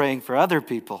 we're praying for other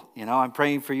people. I'm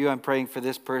praying for you. I'm praying for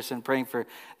this person, praying for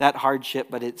that hardship.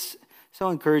 But it's so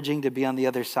encouraging to be on the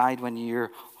other side when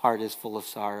your heart is full of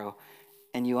sorrow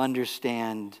and you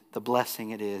understand the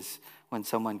blessing it is when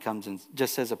someone comes and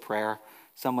just says a prayer.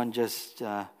 Someone just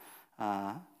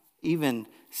even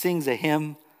sings a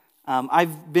hymn.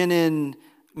 I've been in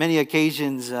many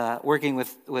occasions working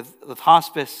with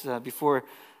hospice. Before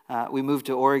we moved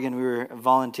to Oregon, we were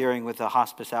volunteering with a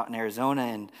hospice out in Arizona,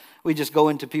 and we just go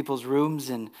into people's rooms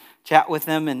and chat with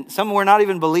them. And some were not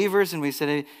even believers, and we said,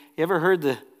 hey, you ever heard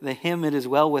the hymn, It Is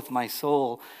Well With My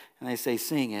Soul? And they say,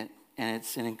 sing it, and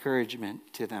it's an encouragement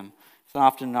to them. It's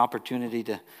often an opportunity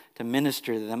to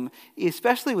minister to them,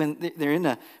 especially when they're in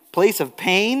a place of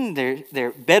pain, they're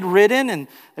bedridden, and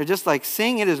they're just like,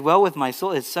 sing It Is Well With My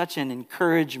Soul. It's such an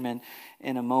encouragement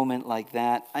in a moment like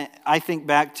that. I think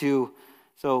back to,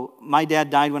 so my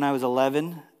dad died when I was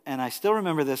 11, and I still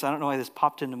remember this. I don't know why this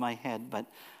popped into my head, but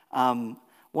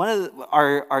one of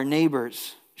our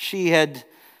neighbors, she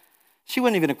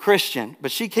wasn't even a Christian,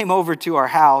 but she came over to our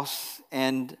house,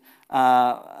 and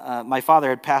my father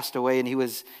had passed away, and he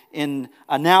was in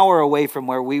an hour away from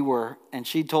where we were. And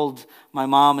she told my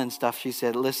mom and stuff, she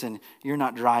said, listen, you're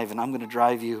not driving. I'm going to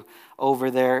drive you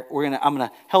over there. I'm going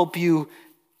to help you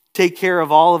take care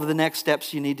of all of the next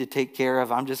steps you need to take care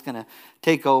of. I'm just going to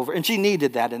take over. And she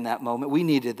needed that in that moment. We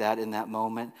needed that in that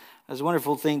moment. It's a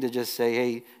wonderful thing to just say,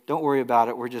 hey, don't worry about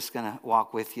it. We're just going to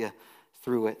walk with you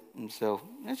through it. And so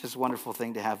it's just a wonderful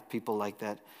thing to have people like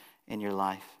that in your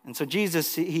life. And so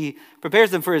Jesus, he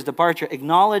prepares them for his departure,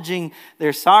 acknowledging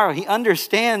their sorrow. He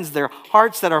understands their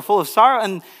hearts that are full of sorrow,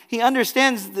 and he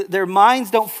understands that their minds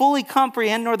don't fully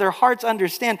comprehend, nor their hearts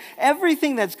understand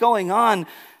everything that's going on.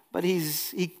 But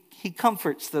he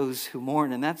comforts those who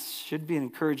mourn, and that should be an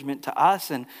encouragement to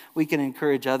us, and we can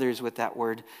encourage others with that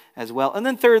word as well. And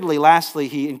then lastly,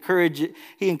 he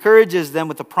encourages them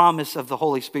with the promise of the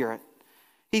Holy Spirit.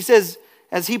 He says,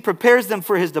 as he prepares them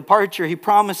for his departure, he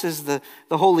promises the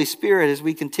Holy Spirit, as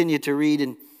we continue to read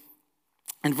in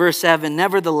verse 7,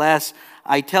 nevertheless,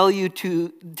 I tell you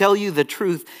the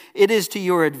truth, it is to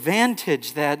your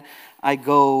advantage that I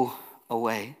go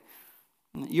away.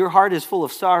 Your heart is full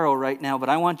of sorrow right now, but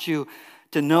I want you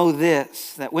to know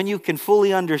this, that when you can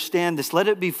fully understand this, let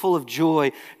it be full of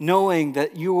joy, knowing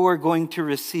that you are going to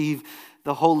receive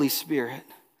the Holy Spirit.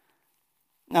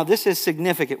 Now, this is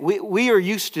significant. We are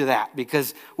used to that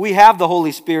because we have the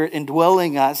Holy Spirit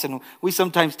indwelling us, and we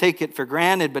sometimes take it for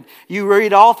granted. But you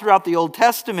read all throughout the Old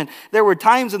Testament, there were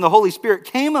times when the Holy Spirit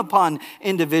came upon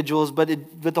individuals, but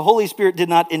the Holy Spirit did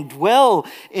not indwell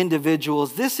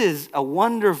individuals. This is a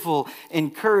wonderful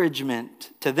encouragement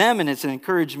to them, and it's an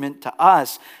encouragement to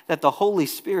us that the Holy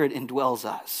Spirit indwells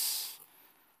us.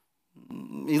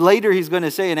 Later, he's going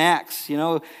to say in Acts,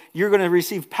 you're going to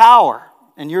receive power.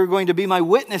 And you're going to be my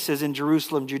witnesses in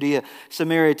Jerusalem, Judea,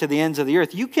 Samaria, to the ends of the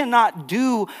earth. You cannot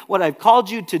do what I've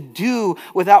called you to do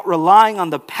without relying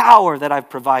on the power that I've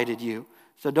provided you.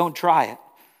 So don't try it.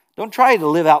 Don't try to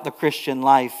live out the Christian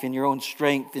life in your own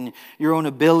strength and your own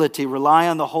ability. Rely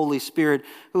on the Holy Spirit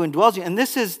who indwells you. And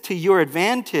this is to your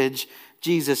advantage,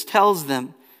 Jesus tells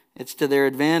them. It's to their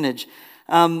advantage.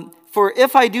 For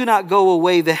if I do not go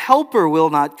away, the Helper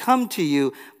will not come to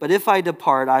you. But if I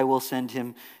depart, I will send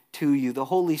him to you. The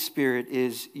Holy Spirit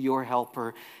is your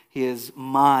helper. He is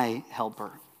my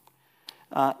helper.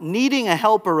 Needing a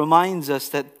helper reminds us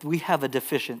that we have a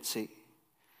deficiency,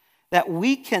 that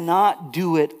we cannot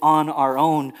do it on our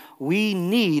own. We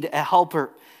need a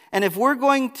helper. And if we're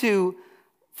going to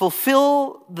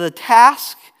fulfill the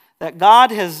task that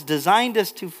God has designed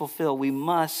us to fulfill, we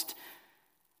must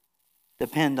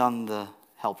depend on the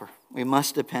helper. We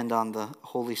must depend on the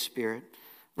Holy Spirit.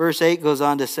 Verse 8 goes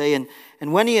on to say, and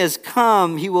when he has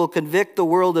come, he will convict the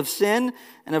world of sin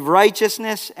and of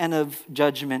righteousness and of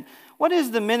judgment. What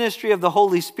is the ministry of the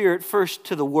Holy Spirit first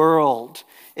to the world?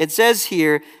 It says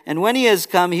here, and when he has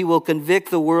come, he will convict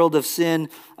the world of sin,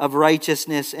 of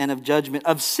righteousness, and of judgment.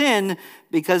 Of sin,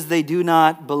 because they do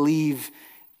not believe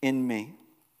in me.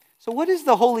 So what is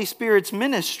the Holy Spirit's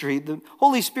ministry? The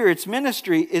Holy Spirit's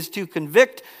ministry is to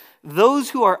convict those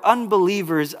who are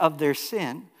unbelievers of their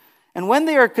sin. And when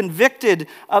they are convicted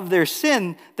of their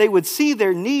sin, they would see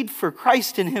their need for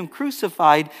Christ and him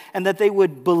crucified, and that they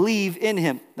would believe in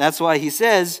him. That's why he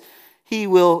says he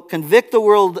will convict the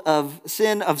world of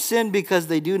sin because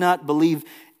they do not believe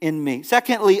in me.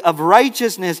 Secondly, of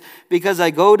righteousness, because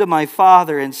I go to my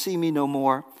Father and see me no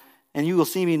more, and you will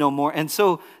see me no more. And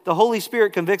so the Holy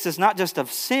Spirit convicts us not just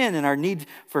of sin and our need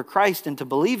for Christ and to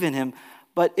believe in him,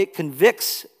 but it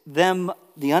convicts them,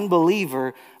 the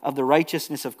unbeliever, of the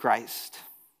righteousness of Christ.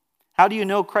 How do you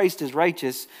know Christ is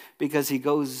righteous? Because he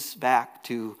goes back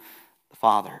to the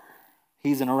Father.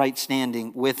 He's in a right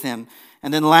standing with him.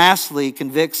 And then lastly,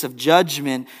 convicts of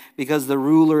judgment, because the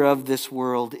ruler of this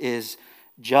world is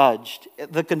judged.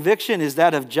 The conviction is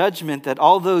that of judgment, that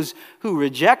all those who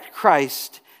reject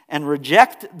Christ and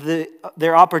reject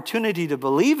their opportunity to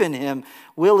believe in him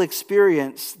will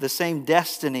experience the same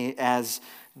destiny as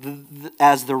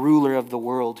the ruler of the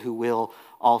world, who will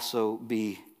also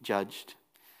be judged.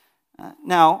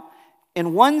 Now,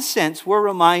 in one sense, we're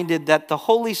reminded that the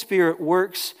Holy Spirit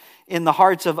works in the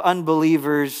hearts of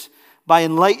unbelievers by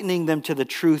enlightening them to the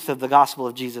truth of the gospel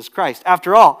of Jesus Christ.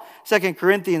 After all, 2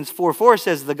 Corinthians 4:4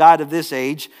 says, the God of this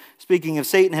age, speaking of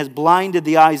Satan, has blinded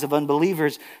the eyes of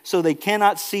unbelievers so they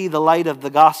cannot see the light of the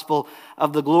gospel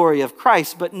of the glory of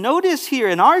Christ. But notice here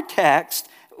in our text,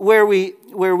 where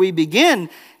we begin,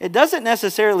 it doesn't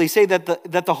necessarily say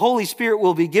that the Holy Spirit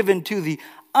will be given to the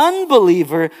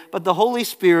unbeliever, but the Holy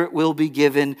Spirit will be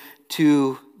given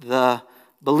to the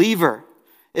believer.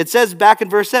 It says back in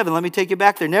verse 7, let me take you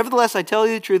back there. Nevertheless, I tell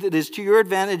you the truth, it is to your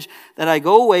advantage that I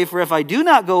go away, for if I do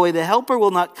not go away, the Helper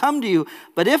will not come to you.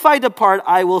 But if I depart,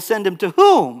 I will send him to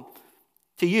whom?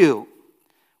 To you.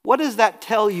 What does that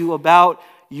tell you about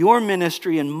your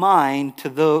ministry and mine to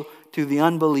the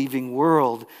unbelieving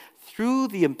world? Through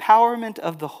the empowerment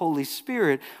of the Holy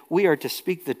Spirit, we are to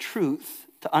speak the truth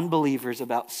to unbelievers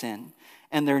about sin.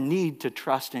 and their need to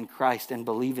trust in Christ and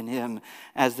believe in Him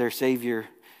as their Savior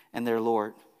and their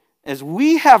Lord. As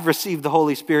we have received the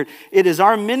Holy Spirit, it is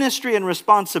our ministry and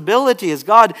responsibility as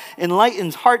God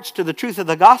enlightens hearts to the truth of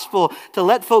the gospel to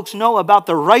let folks know about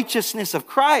the righteousness of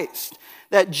Christ.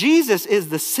 That Jesus is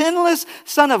the sinless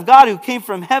Son of God who came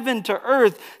from heaven to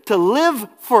earth to live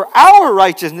for our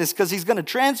righteousness because He's going to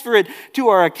transfer it to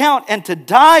our account and to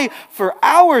die for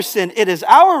our sin. It is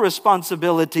our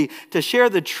responsibility to share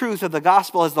the truth of the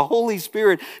gospel as the Holy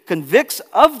Spirit convicts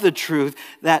of the truth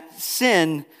that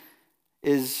sin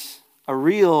is a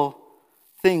real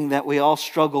thing that we all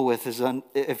struggle with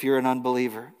if you're an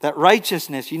unbeliever. That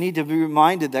righteousness, you need to be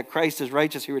reminded that Christ is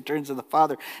righteous, He returns to the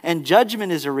Father. And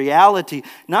judgment is a reality,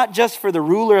 not just for the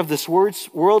ruler of this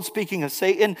world, speaking of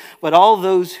Satan, but all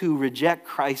those who reject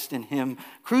Christ and Him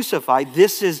crucified.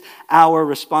 This is our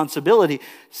responsibility.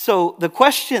 So the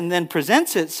question then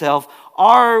presents itself,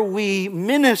 are we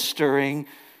ministering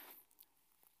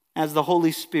as the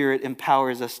Holy Spirit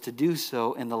empowers us to do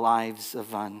so in the lives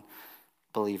of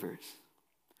unbelievers?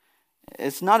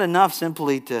 It's not enough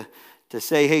simply to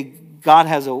say, hey, God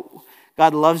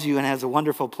loves you and has a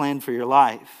wonderful plan for your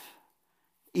life.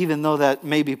 Even though that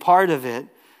may be part of it,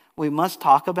 we must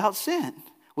talk about sin.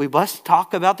 We must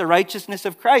talk about the righteousness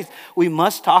of Christ. We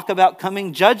must talk about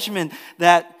coming judgment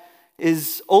that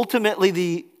is ultimately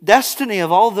the destiny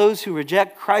of all those who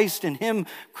reject Christ and Him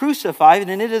crucified.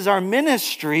 And it is our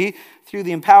ministry through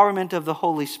the empowerment of the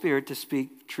Holy Spirit to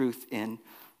speak truth in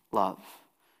love.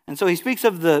 And so he speaks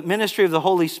of the ministry of the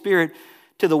Holy Spirit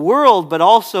to the world, but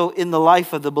also in the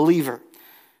life of the believer.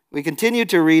 We continue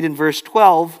to read in verse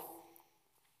 12,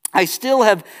 I still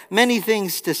have many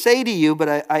things to say to you,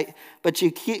 but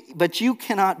you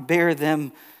cannot bear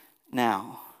them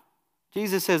now.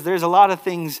 Jesus says there's a lot of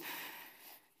things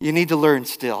you need to learn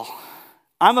still.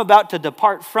 I'm about to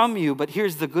depart from you, but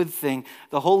here's the good thing.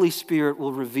 The Holy Spirit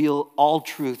will reveal all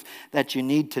truth that you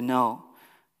need to know.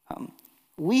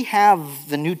 We have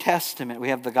the New Testament. We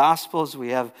have the Gospels. We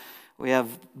have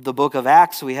the book of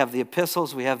Acts. We have the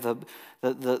epistles. We have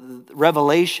the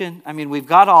Revelation. I mean, we've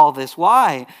got all this.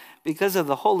 Why? Because of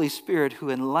the Holy Spirit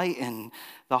who enlightened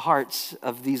the hearts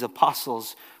of these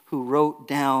apostles who wrote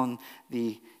down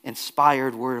the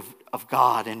inspired word of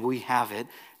God, and we have it,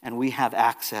 and we have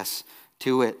access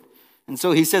to it. And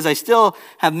so he says, I still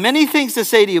have many things to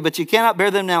say to you, but you cannot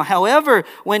bear them now. However,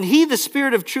 when He, the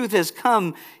Spirit of truth, has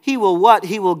come, He will what?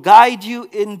 He will guide you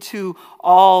into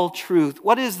all truth.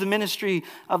 What is the ministry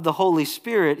of the Holy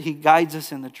Spirit? He guides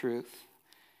us in the truth.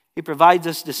 He provides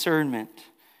us discernment.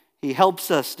 He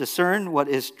helps us discern what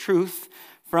is truth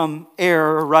from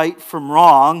error, right from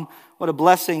wrong. What a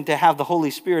blessing to have the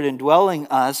Holy Spirit indwelling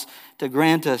us to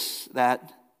grant us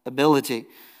that ability.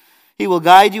 He will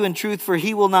guide you in truth, for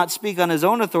He will not speak on His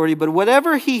own authority, but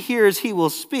whatever He hears, He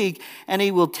will speak, and He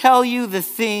will tell you the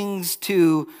things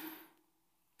to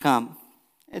come.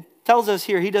 It tells us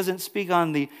here He doesn't speak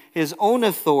on His own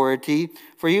authority,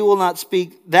 for He will not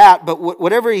speak that, but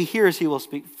whatever He hears, He will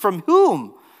speak. From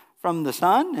whom? From the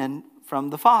Son and from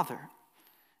the Father.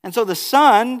 And so the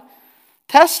Son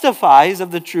testifies of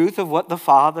the truth of what the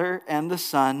Father and the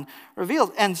Son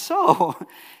reveals. And so,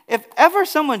 if ever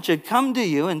someone should come to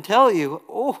you and tell you,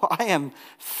 oh, I am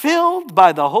filled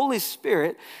by the Holy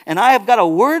Spirit, and I have got a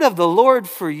word of the Lord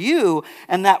for you,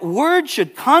 and that word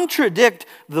should contradict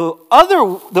the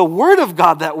word of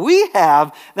God that we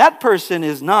have, that person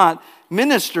is not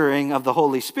ministering of the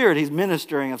Holy Spirit. He's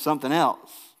ministering of something else.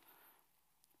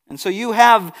 And so you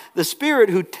have the Spirit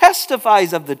who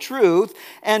testifies of the truth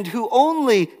and who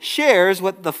only shares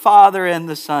what the Father and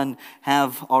the Son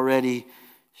have already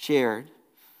shared.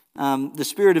 The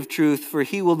Spirit of truth, for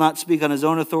He will not speak on His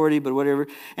own authority, but whatever,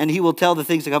 and He will tell the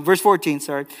things to come. Verse 14,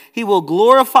 He will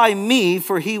glorify me,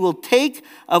 for He will take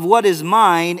of what is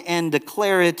mine and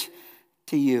declare it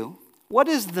to you. What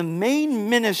is the main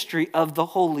ministry of the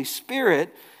Holy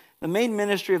Spirit? The main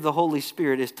ministry of the Holy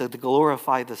Spirit is to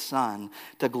glorify the Son,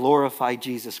 to glorify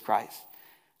Jesus Christ.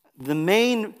 The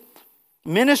main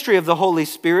ministry of the Holy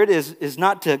Spirit is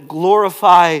not to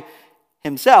glorify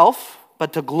Himself,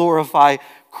 but to glorify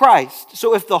Christ.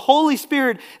 So if the Holy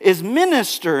Spirit is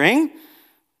ministering,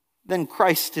 then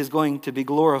Christ is going to be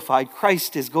glorified.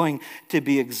 Christ is going to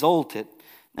be exalted.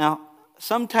 Now,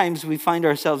 sometimes we find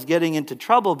ourselves getting into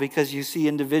trouble because you see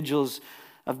individuals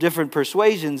of different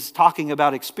persuasions talking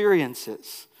about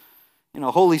experiences,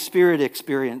 Holy Spirit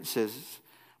experiences.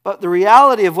 But the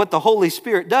reality of what the Holy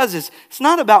Spirit does is it's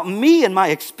not about me and my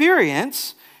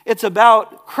experience. It's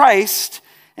about Christ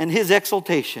and His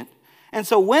exaltation. And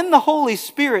so when the Holy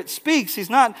Spirit speaks, he's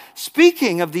not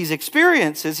speaking of these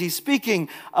experiences. He's speaking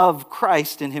of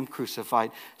Christ and him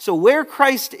crucified. So where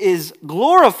Christ is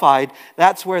glorified,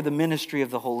 that's where the ministry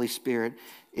of the Holy Spirit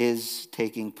is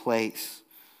taking place.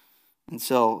 And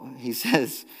so he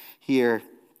says here,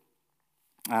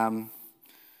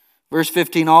 verse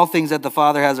 15, all things that the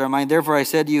Father has are mine. Therefore I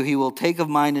said to you, he will take of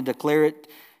mine and declare it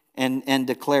and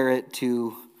declare it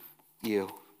to you.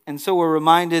 And so we're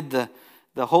reminded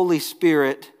the Holy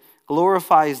Spirit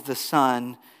glorifies the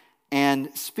Son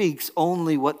and speaks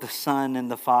only what the Son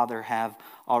and the Father have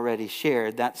already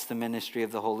shared. That's the ministry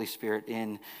of the Holy Spirit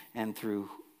in and through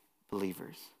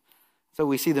believers. So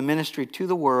we see the ministry to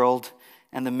the world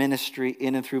and the ministry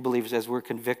in and through believers as we're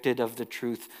convicted of the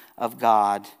truth of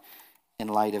God in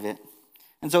light of it.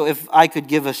 And so if I could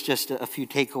give us just a few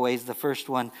takeaways, the first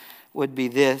one would be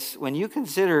this. When you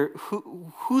consider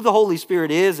who the Holy Spirit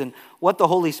is and what the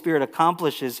Holy Spirit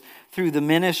accomplishes through the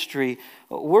ministry,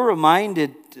 we're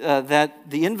reminded that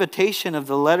the invitation of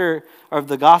the letter of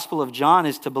the Gospel of John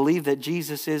is to believe that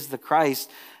Jesus is the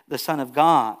Christ, the Son of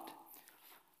God.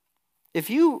 If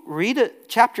you read it,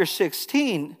 chapter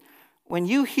 16, when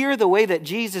you hear the way that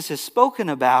Jesus is spoken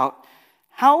about,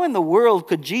 how in the world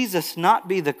could Jesus not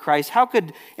be the Christ? How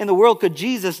could in the world could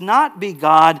Jesus not be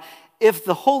God if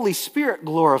the Holy Spirit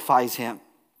glorifies him?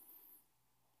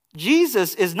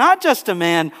 Jesus is not just a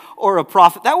man or a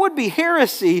prophet. That would be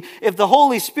heresy if the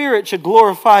Holy Spirit should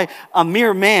glorify a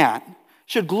mere man,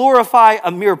 should glorify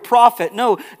a mere prophet.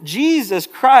 No, Jesus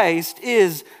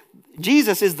is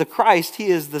the Christ. He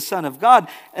is the Son of God,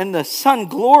 and the Son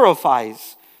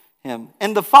glorifies him.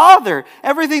 And the Father,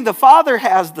 everything the Father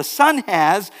has, the Son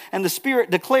has, and the Spirit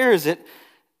declares it.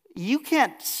 You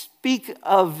can't speak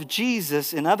of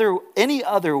Jesus in any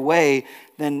other way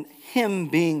than him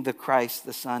being the Christ,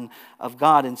 the Son of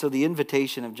God. And so the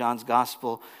invitation of John's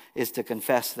Gospel is to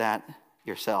confess that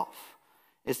yourself.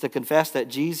 It's to confess that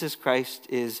Jesus Christ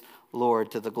is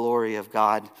Lord to the glory of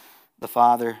God the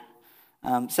Father.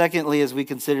 Secondly, as we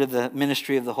consider the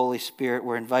ministry of the Holy Spirit,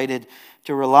 we're invited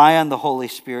to rely on the Holy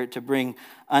Spirit to bring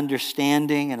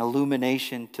understanding and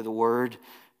illumination to the Word,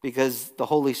 because the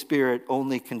Holy Spirit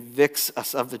only convicts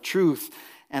us of the truth,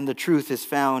 and the truth is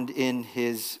found in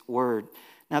His Word.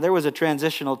 Now, there was a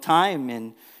transitional time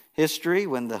in history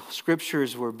when the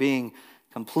Scriptures were being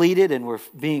completed and were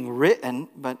being written,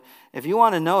 but if you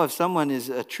want to know if someone is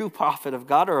a true prophet of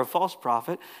God or a false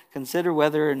prophet, consider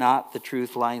whether or not the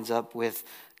truth lines up with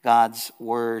God's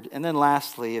Word. And then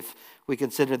lastly, if we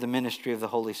consider the ministry of the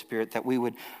Holy Spirit, that we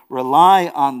would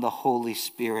rely on the Holy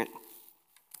Spirit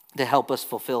to help us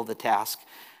fulfill the task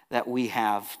that we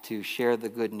have to share the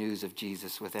good news of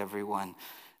Jesus with everyone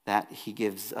that He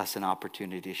gives us an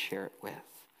opportunity to share it with.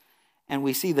 And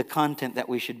we see the content that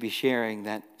we should be sharing,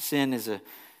 that sin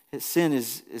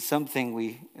is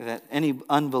something that any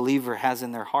unbeliever has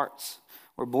in their hearts.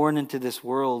 We're born into this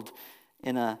world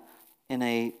in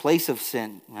a place of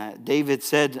sin. David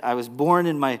said, I was born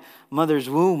in my mother's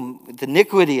womb with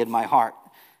iniquity in my heart.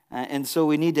 And so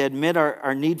we need to admit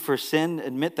our need for sin,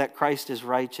 admit that Christ is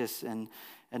righteous, and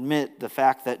admit the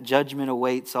fact that judgment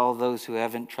awaits all those who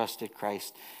haven't trusted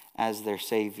Christ as their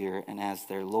Savior and as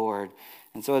their Lord.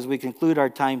 And so as we conclude our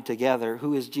time together,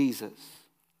 who is Jesus?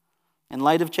 In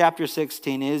light of chapter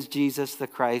 16, is Jesus the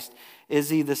Christ? Is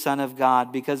He the Son of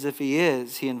God? Because if He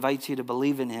is, He invites you to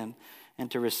believe in Him and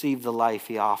to receive the life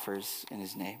He offers in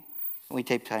His name. And we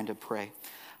take time to pray.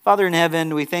 Father in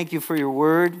heaven, we thank You for Your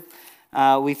word.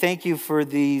 We thank You for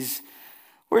these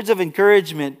words of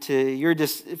encouragement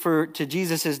to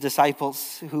Jesus'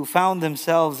 disciples who found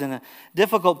themselves in a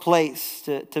difficult place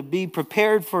to be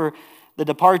prepared for the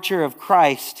departure of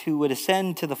Christ, who would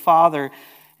ascend to the Father.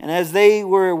 And as they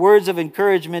were words of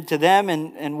encouragement to them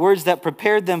and words that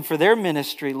prepared them for their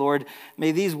ministry, Lord,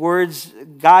 may these words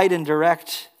guide and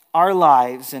direct our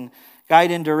lives and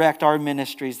guide and direct our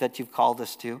ministries that You've called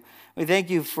us to. We thank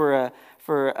You for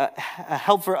a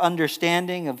helpful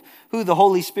understanding of who the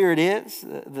Holy Spirit is,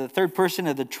 the third person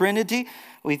of the Trinity.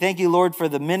 We thank You, Lord, for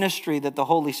the ministry that the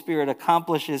Holy Spirit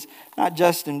accomplishes, not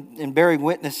just in bearing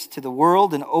witness to the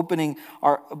world and opening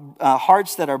our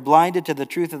hearts that are blinded to the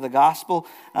truth of the gospel,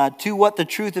 to what the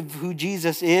truth of who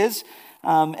Jesus is.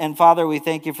 And Father, we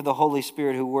thank You for the Holy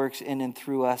Spirit who works in and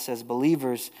through us as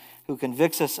believers, who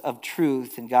convicts us of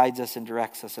truth and guides us and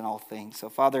directs us in all things. So,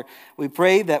 Father, we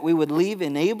pray that we would leave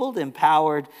enabled,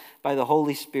 empowered by the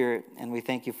Holy Spirit, and we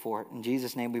thank You for it. In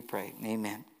Jesus' name we pray.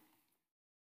 Amen.